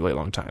 that takes a really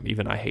long time.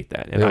 Even I hate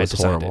that, and it I was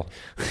decided.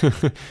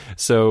 horrible.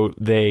 So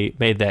they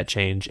made that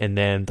change, and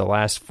then the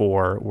last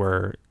 4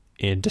 were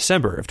in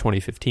December of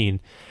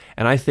 2015.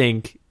 And I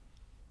think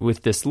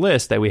with this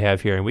list that we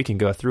have here, and we can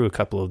go through a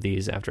couple of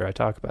these after I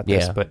talk about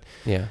this, but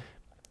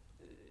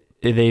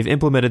they've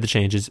implemented the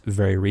changes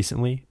very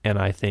recently, and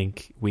I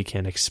think we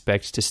can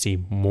expect to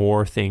see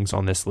more things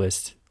on this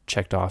list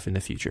checked off in the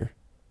future.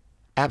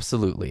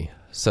 Absolutely.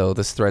 So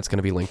this thread's going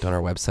to be linked on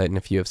our website, and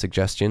if you have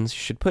suggestions, you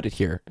should put it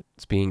here.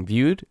 It's being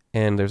viewed,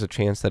 and there's a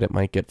chance that it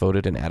might get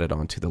voted and added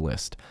onto the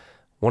list.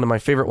 One of my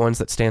favorite ones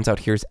that stands out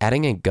here is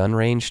adding a gun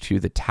range to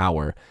the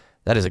tower.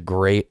 That is a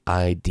great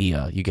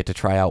idea. You get to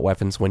try out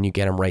weapons when you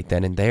get them right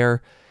then and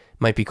there.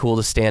 Might be cool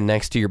to stand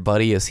next to your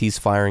buddy as he's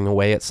firing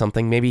away at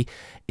something. Maybe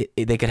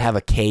they could have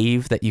a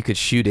cave that you could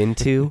shoot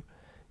into,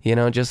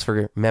 just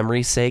for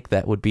memory's sake.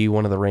 That would be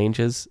one of the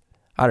ranges.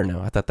 I don't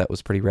know. I thought that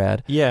was pretty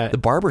rad. Yeah. The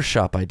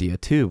barbershop idea,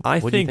 too. I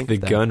What do you think the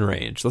of that? gun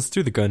range. Let's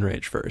do the gun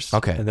range first.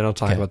 Okay. And then I'll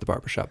talk about the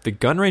barbershop. The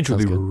gun range would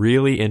be Sounds good.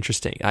 really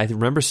interesting. I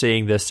remember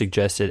seeing this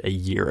suggested a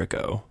year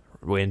ago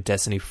when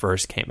Destiny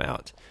first came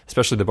out,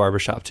 especially the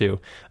barbershop, too.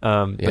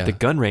 But the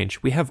gun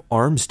range, we have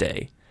Arms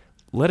Day.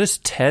 Let us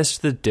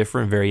test the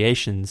different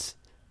variations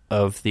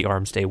of the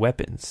Arms Day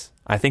weapons.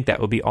 I think that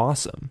would be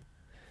awesome.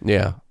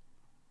 Yeah.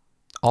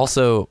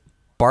 Also,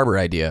 barber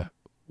idea.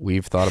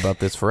 We've thought about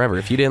this forever.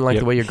 If you didn't like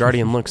the way your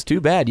Guardian looks,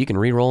 too bad. You can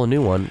re-roll a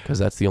new one because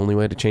that's the only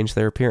way to change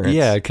their appearance.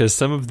 Yeah, because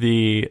some of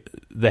the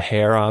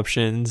hair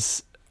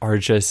options are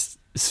just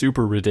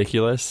super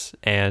ridiculous,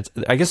 and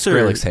I guess they're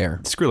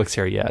Skrillex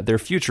hair. Yeah, they're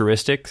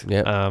futuristic.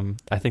 Yep.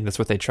 I think that's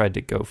what they tried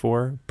to go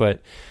for,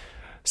 but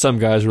some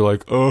guys were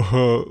like,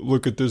 "Oh,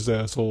 look at this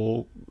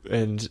asshole,"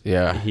 and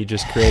he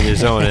just created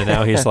his own, and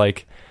now he's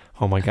like,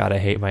 "Oh my god, I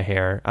hate my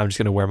hair. I'm just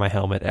gonna wear my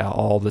helmet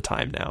all the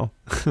time now."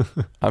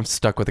 I'm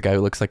stuck with a guy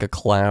who looks like a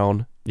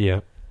clown. Yeah,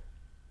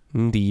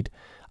 indeed.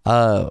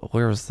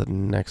 Where was the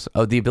next?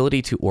 Oh, the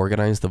ability to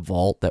organize the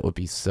vault. That would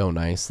be so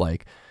nice.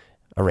 Like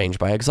arranged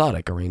by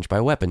exotic, arranged by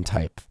weapon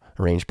type,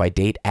 arranged by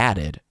date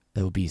added.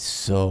 That would be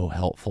so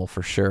helpful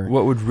for sure.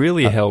 What would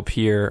really help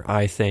here,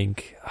 I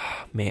think,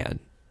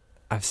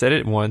 I've said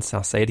it once,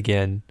 I'll say it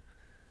again.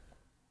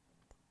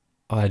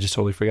 Oh, I just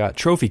totally forgot.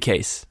 Trophy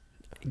case.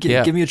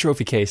 Give me a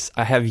trophy case.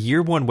 I have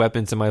year 1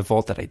 weapons in my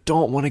vault that I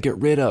don't want to get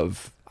rid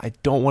of. I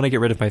don't want to get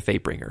rid of my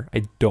Fatebringer.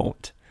 I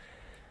don't.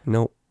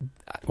 Nope.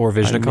 Or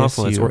Vision of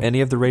Confluence, or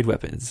any of the raid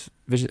weapons.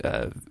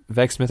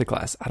 Vex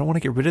Mythoclast. I don't want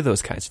to get rid of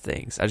those kinds of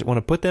things. I just want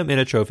to put them in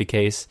a trophy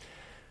case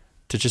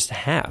to just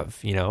have,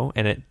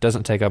 and it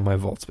doesn't take up my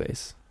vault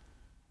space.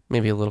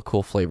 Maybe a little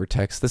cool flavor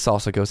text. This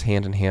also goes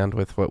hand in hand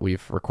with what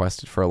we've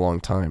requested for a long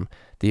time.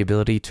 The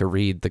ability to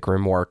read the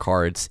Grimoire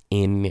cards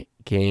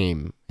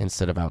in-game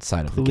instead of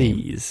outside of the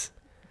game.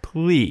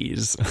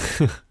 Please.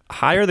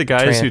 Hire the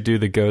guys who do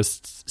the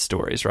ghost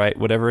stories, right?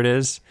 Whatever it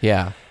is.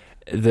 Yeah.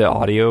 The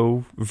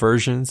audio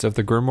versions of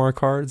the Grimoire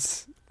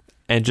cards.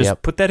 And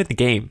just put that in the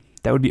game.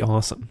 That would be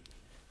awesome.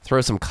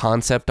 Throw some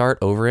concept art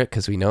over it,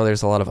 because we know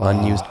there's a lot of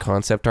unused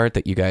concept art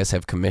that you guys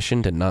have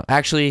commissioned and not...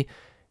 Actually...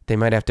 They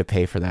might have to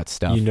pay for that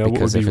stuff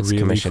because if it's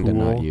really commissioned and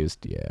not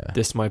used,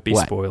 This might be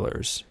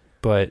spoilers,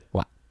 but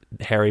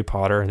Harry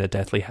Potter and the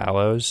Deathly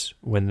Hallows,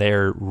 when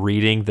they're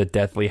reading the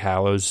Deathly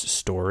Hallows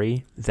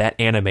story, that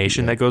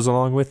animation that goes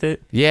along with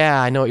it.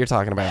 Yeah, I know what you're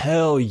talking about.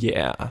 Hell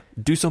yeah.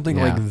 Do something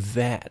like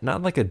that.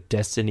 Not like a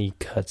Destiny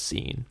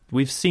cutscene.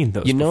 We've seen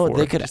those before.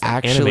 They could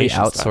actually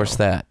outsource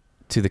that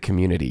to the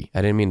community.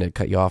 I didn't mean to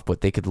cut you off,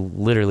 but they could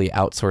literally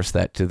outsource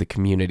that to the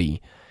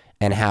community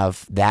and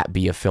have that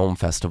be a film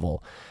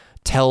festival.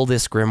 Tell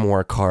this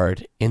Grimoire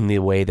card in the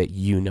way that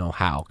you know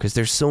how. Because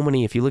there's so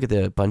many, if you look at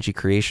the Bungie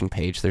creation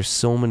page, there's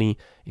so many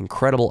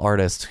incredible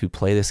artists who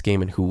play this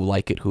game and who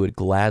like it, who would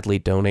gladly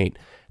donate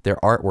their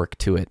artwork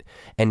to it.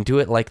 And do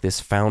it like this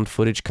found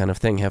footage kind of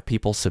thing. Have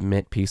people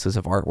submit pieces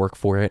of artwork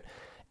for it,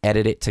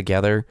 edit it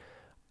together.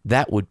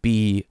 That would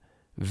be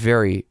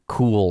very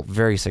cool,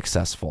 very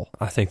successful.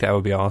 I think that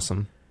would be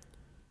awesome.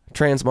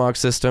 Transmog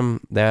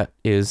system, that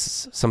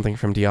is something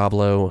from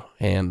Diablo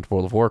and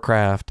World of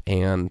Warcraft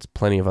and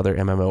plenty of other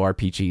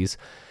MMORPGs.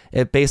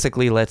 It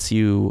basically lets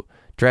you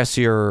dress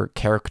your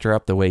character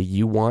up the way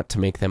you want to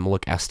make them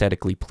look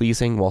aesthetically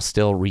pleasing while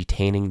still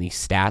retaining the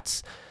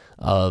stats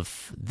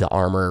of the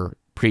armor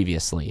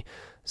previously.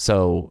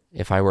 So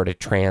if I were to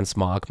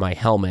transmog my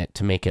helmet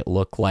to make it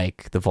look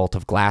like the Vault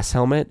of Glass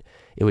helmet,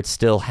 it would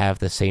still have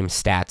the same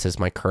stats as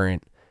my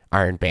current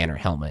Iron Banner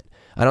helmet.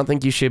 I don't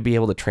think you should be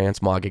able to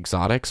transmog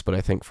exotics, but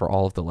I think for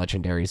all of the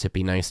legendaries, it'd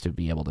be nice to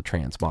be able to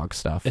transmog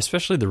stuff.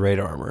 Especially the raid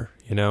armor,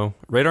 you know?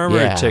 Raid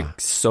armor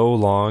took so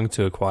long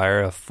to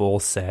acquire a full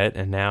set,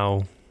 and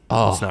now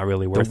it's not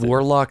really worth it. The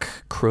Warlock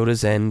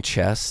Crotazen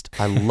chest,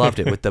 I loved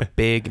it with the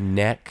big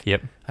neck.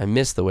 Yep. I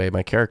missed the way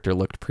my character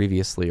looked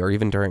previously, or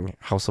even during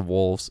House of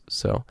Wolves.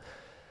 So,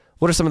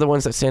 what are some of the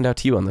ones that stand out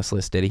to you on this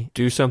list, Diddy?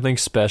 Do something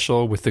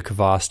special with the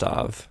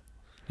Kvastov.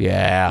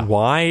 Yeah.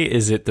 Why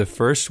is it the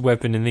first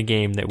weapon in the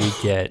game that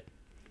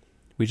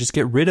we just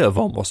get rid of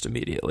almost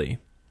immediately?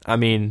 I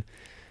mean,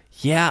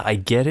 yeah, I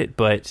get it,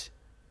 but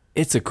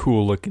it's a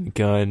cool looking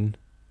gun.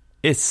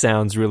 It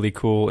sounds really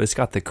cool. It's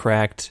got the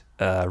cracked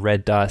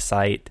red dot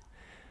sight.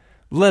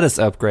 Let us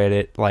upgrade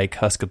it like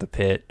Husk of the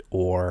Pit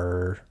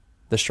or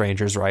the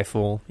Stranger's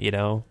Rifle. You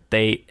know,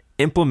 they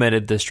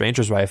implemented the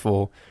Stranger's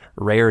Rifle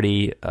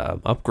rarity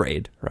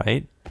upgrade,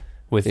 right,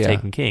 with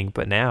Taken King.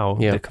 But now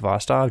the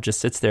Kvastov just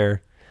sits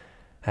there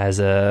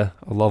as a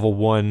level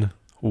 1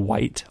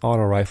 white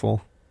auto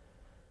rifle.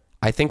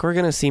 I think we're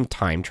going to see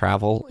time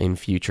travel in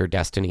future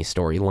Destiny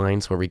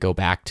storylines where we go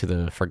back to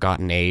the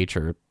Forgotten Age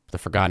or the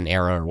Forgotten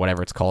Era or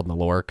whatever it's called in the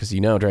lore, because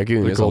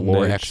Dragoon is a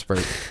lore expert.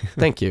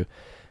 Thank you.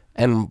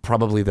 And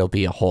probably there'll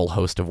be a whole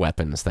host of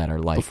weapons that are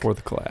like... Before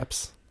the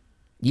collapse.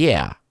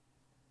 Yeah.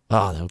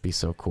 Oh, that would be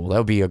so cool. That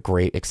would be a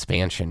great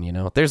expansion, you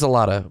know? There's a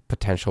lot of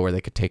potential where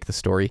they could take the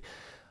story.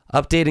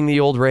 Updating the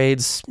old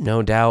raids,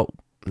 no doubt.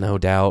 No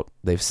doubt.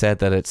 They've said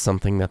that it's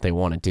something that they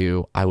want to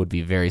do. I would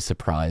be very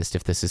surprised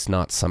if this is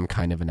not some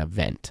kind of an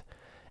event.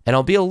 And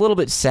I'll be a little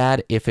bit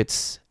sad if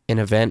it's an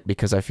event,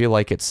 because I feel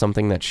like it's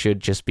something that should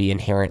just be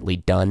inherently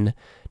done,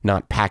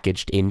 not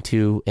packaged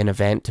into an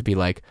event to be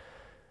like,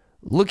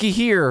 looky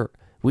here,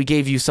 we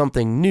gave you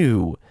something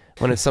new,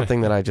 when it's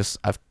something that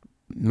I've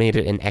made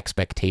it an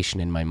expectation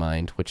in my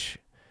mind, which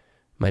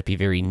might be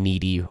very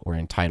needy or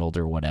entitled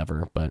or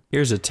whatever. But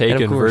here's a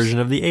Taken version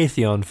of the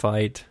Atheon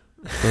fight.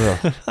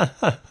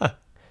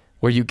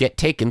 Where you get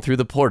taken through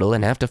the portal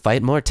and have to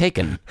fight more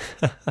Taken.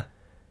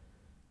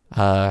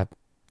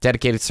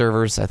 Dedicated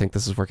servers, I think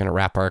this is where we're going to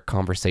wrap our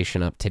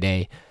conversation up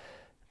today.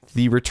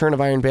 The return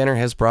of Iron Banner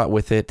has brought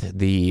with it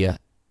the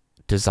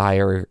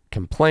desire,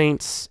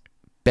 complaints,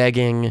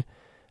 begging,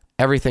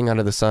 everything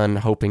under the sun,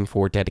 hoping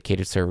for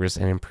dedicated servers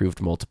and improved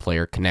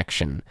multiplayer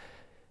connection.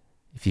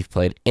 If you've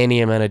played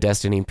any amount of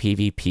Destiny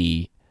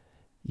PvP,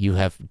 you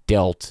have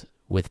dealt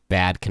with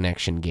bad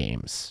connection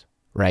games,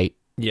 right?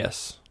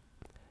 Yes.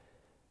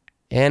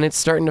 And it's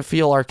starting to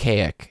feel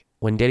archaic.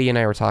 When Diddy and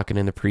I were talking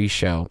in the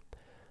pre-show,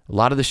 a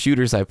lot of the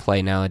shooters I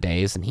play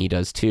nowadays, and he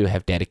does too,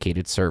 have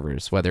dedicated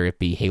servers, whether it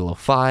be Halo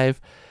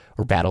 5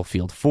 or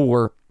Battlefield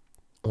 4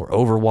 or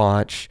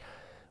Overwatch,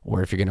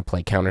 or if you're going to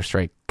play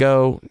Counter-Strike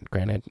Go,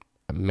 granted,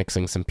 I'm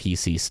mixing some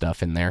PC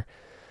stuff in there.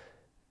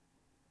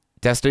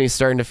 Destiny's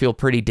starting to feel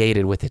pretty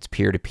dated with its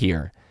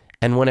peer-to-peer.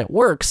 And when it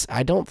works,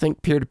 I don't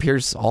think peer-to-peer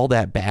is all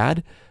that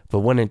bad, but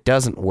when it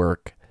doesn't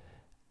work,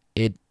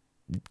 it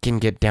can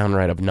get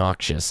downright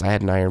obnoxious. I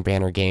had an Iron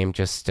Banner game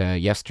just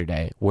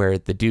yesterday where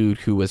the dude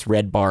who was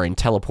red bar and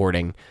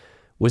teleporting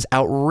was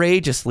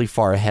outrageously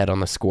far ahead on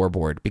the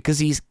scoreboard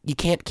because you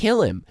can't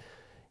kill him.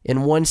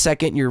 In 1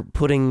 second, you're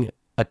putting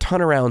a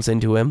ton of rounds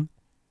into him,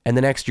 and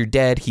the next you're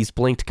dead. He's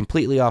blinked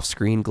completely off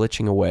screen,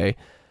 glitching away.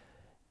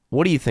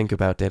 What do you think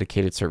about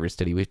dedicated servers,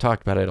 Diddy? We've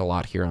talked about it a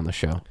lot here on the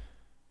show.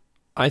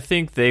 I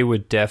think they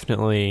would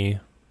definitely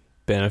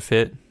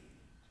benefit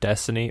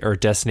Destiny, or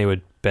Destiny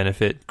would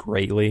benefit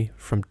greatly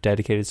from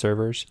dedicated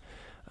servers.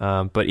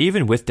 But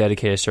even with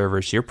dedicated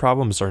servers, your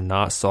problems are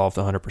not solved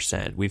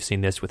 100%. We've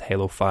seen this with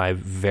Halo 5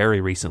 very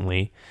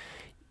recently.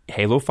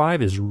 Halo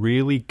 5 is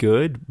really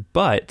good,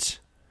 but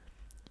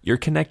you're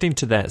connecting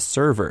to that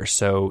server.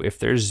 So if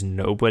there's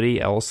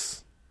nobody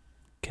else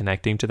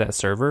connecting to that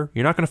server,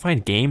 you're not going to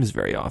find games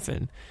very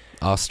often.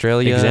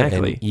 Australia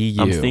exactly. and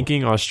EU. I'm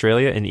thinking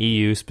Australia and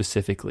EU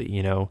specifically.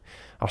 You know,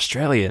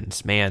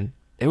 Australians, man,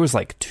 it was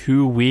like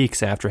 2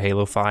 weeks after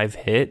Halo 5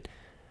 hit,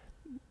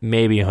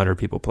 maybe 100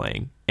 people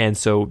playing. And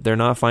so they're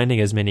not finding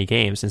as many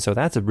games. And so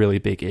that's a really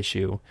big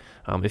issue.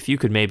 If you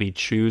could maybe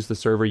choose the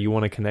server you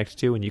want to connect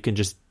to and you can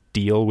just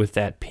deal with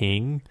that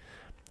ping,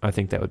 I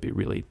think that would be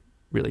really,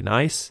 really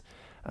nice.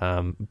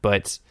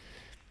 But,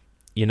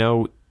 you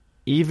know,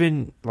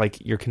 even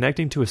like you're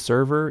connecting to a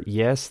server,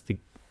 yes,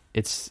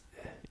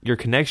 your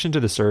connection to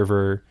the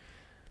server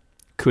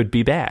could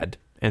be bad.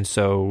 And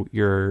so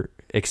your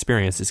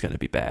experience is going to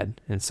be bad.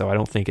 And so I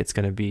don't think it's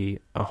going to be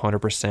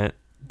 100%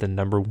 the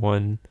number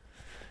one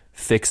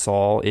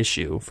fix-all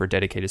issue for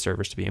dedicated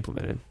servers to be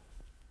implemented.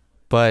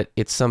 But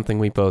it's something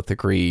we both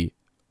agree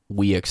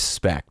we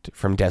expect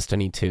from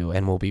Destiny 2,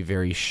 and we'll be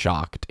very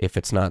shocked if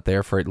it's not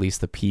there for at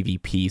least the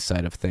PvP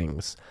side of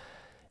things.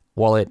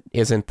 While it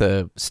isn't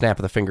the snap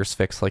of the fingers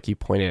fix like you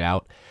pointed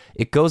out,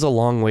 it goes a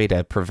long way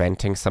to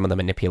preventing some of the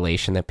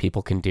manipulation that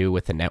people can do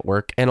with the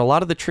network. And a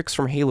lot of the tricks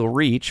from Halo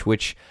Reach,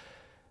 which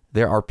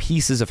there are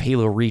pieces of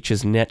Halo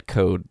Reach's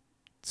netcode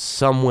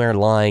somewhere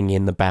lying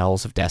in the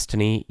bowels of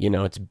Destiny. You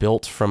know, it's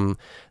built from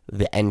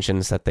the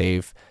engines that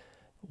they've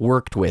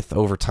worked with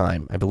over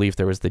time. I believe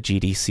there was the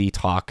GDC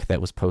talk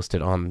that was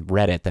posted on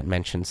Reddit that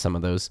mentioned some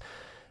of those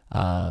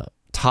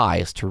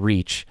ties to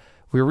Reach.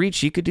 Where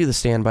Reach, you could do the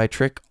standby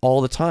trick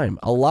all the time.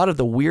 A lot of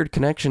the weird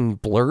connection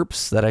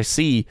blurps that I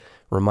see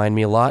remind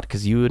me a lot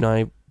because you and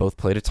I both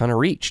played a ton of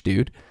Reach,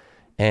 dude.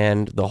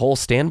 And the whole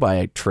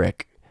standby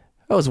trick,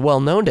 that was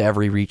well known to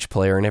every Reach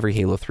player and every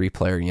Halo 3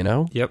 player, you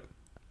know? Yep.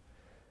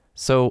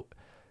 So,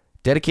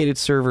 dedicated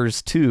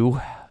servers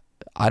too,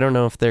 I don't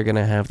know if they're going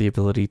to have the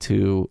ability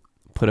to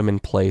put them in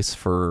place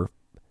for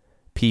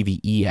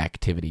PvE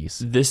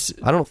activities. This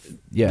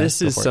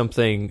is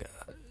something,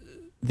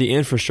 the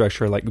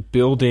infrastructure, like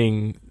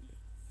building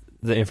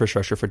the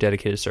infrastructure for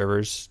dedicated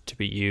servers to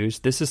be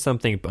used. This is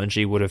something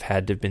Bungie would have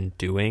had to have been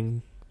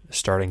doing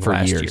starting for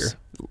last years.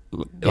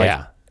 year.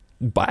 Yeah.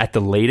 But at the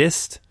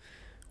latest,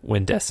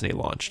 when Destiny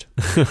launched.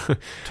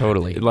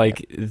 Totally.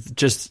 Like,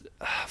 just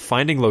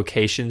finding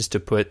locations to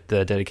put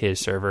the dedicated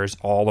servers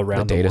all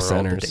around the world. The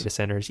data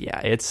centers.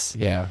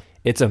 Yeah,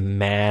 it's a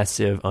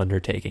massive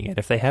undertaking. And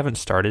if they haven't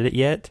started it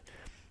yet,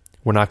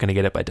 we're not going to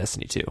get it by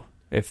Destiny 2.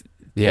 That's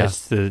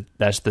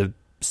the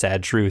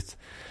sad truth.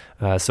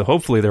 So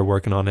hopefully they're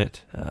working on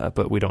it,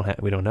 but we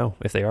don't know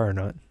if they are or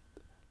not.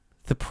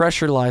 The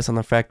pressure lies on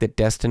the fact that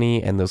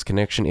Destiny and those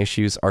connection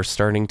issues are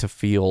starting to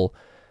feel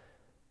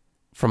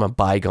from a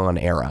bygone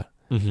era.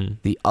 Mm-hmm.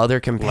 The other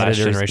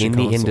competitors in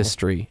the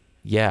industry,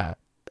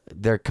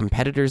 their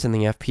competitors in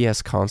the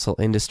FPS console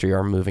industry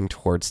are moving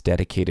towards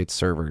dedicated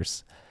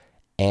servers.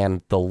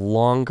 And the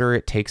longer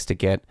it takes to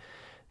get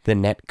the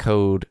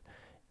netcode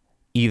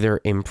either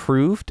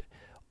improved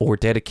or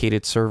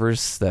dedicated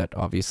servers, that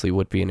obviously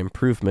would be an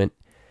improvement,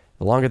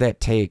 the longer that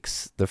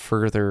takes, the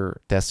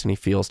further Destiny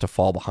feels to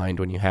fall behind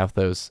when you have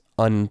those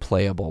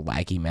unplayable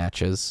laggy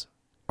matches.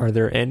 Are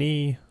there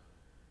any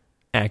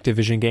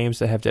Activision games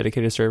that have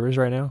dedicated servers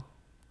right now?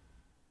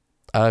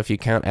 If you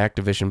count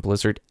Activision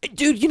Blizzard.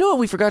 Dude, you know what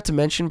we forgot to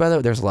mention, by the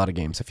way? There's a lot of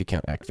games if you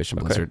count Activision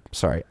Blizzard.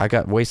 Sorry, I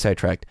got way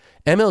sidetracked.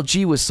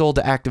 MLG was sold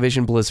to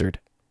Activision Blizzard.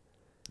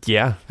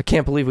 Yeah. I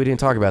can't believe we didn't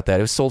talk about that.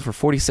 It was sold for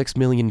 $46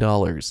 million.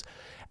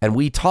 And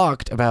we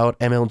talked about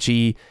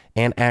MLG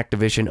and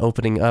Activision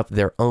opening up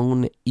their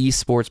own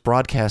esports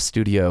broadcast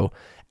studio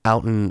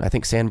out in, I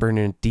think, San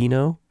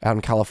Bernardino, out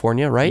in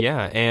California, right?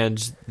 Yeah,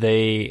 and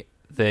they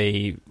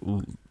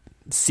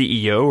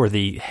CEO or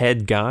the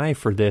head guy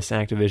for this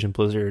Activision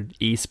Blizzard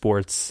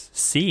esports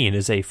scene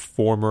is a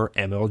former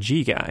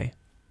MLG guy.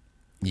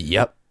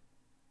 Yep.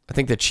 I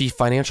think the chief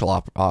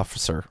financial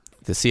officer,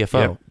 the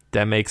CFO. Yep,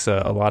 that makes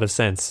a lot of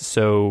sense.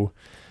 So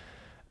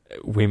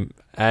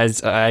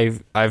as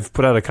I've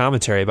put out a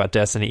commentary about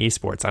Destiny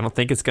esports. I don't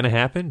think it's going to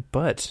happen,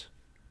 but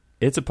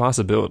it's a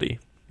possibility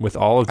with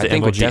all of the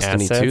MLG with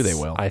Destiny assets. too, they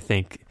will. I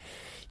think,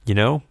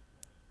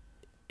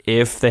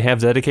 if they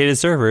have dedicated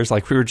servers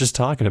like we were just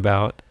talking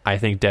about, I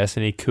think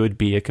Destiny could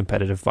be a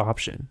competitive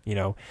option.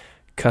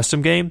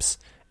 Custom games,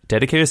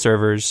 dedicated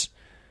servers,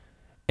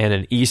 and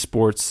an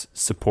esports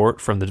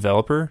support from the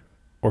developer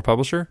or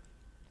publisher.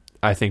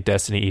 I think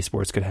Destiny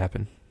esports could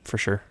happen for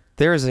sure.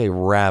 There is a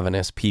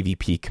ravenous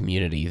PvP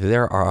community.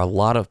 There are a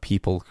lot of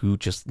people who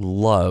just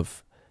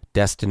love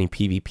Destiny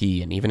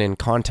PvP, and even in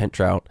content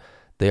drought,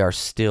 they are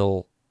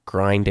still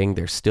grinding.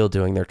 They're still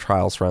doing their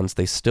trials runs.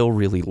 They still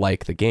really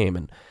like the game,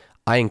 and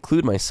I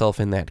include myself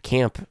in that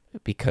camp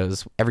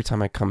because every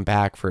time I come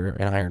back for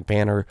an Iron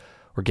Banner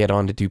or get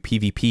on to do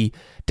PvP,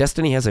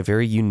 Destiny has a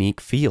very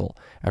unique feel.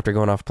 After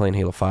going off playing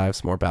Halo 5,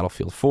 some more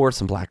Battlefield 4,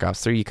 some Black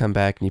Ops 3, you come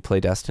back and you play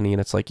Destiny, and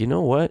it's like, you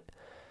know what?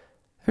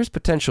 There's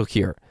potential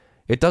here.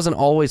 It doesn't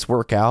always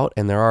work out,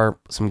 and there are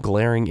some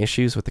glaring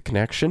issues with the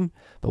connection,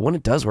 but when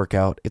it does work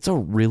out, it's a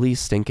really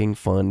stinking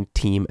fun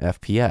team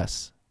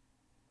FPS.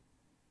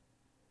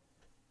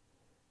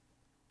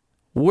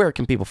 Where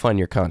can people find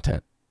your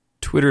content?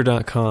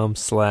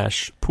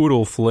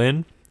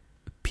 Twitter.com/PoodleFlynn,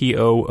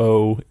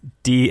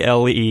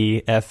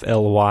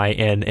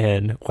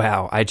 POODLEFLYNN.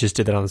 Wow, I just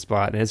did that on the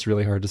spot, and it's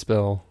really hard to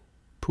spell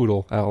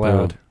poodle out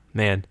loud. Boom.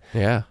 Man.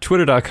 Yeah.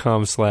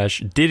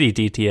 Twitter.com/Diddy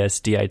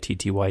DTS, DITTY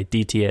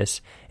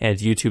DTS, and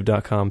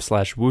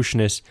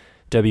YouTube.com/Wooshness,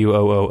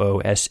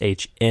 WOOOSHNESS.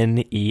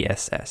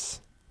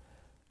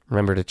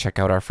 Remember to check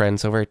out our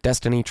friends over at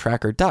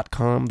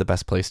DestinyTracker.com, the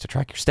best place to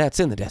track your stats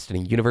in the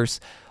Destiny universe.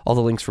 All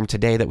the links from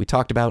today that we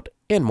talked about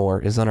and more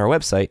is on our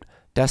website,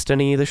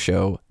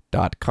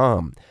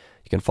 DestinyTheShow.com.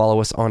 You can follow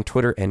us on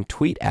Twitter and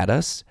tweet at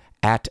us,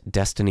 at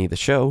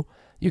DestinyTheShow.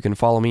 You can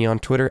follow me on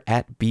Twitter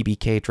at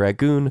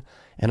BBKDragoon,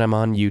 and I'm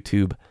on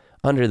YouTube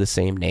under the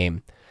same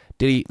name.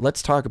 Diddy,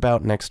 let's talk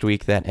about next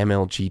week that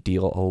MLG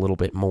deal a little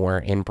bit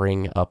more and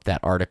bring up that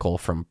article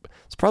from,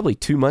 it's probably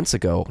 2 months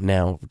ago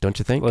now, don't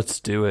you think? Let's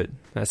do it.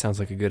 That sounds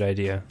like a good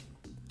idea.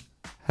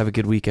 Have a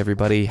good week,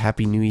 everybody.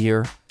 Happy New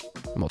Year,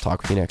 and we'll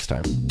talk with you next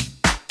time.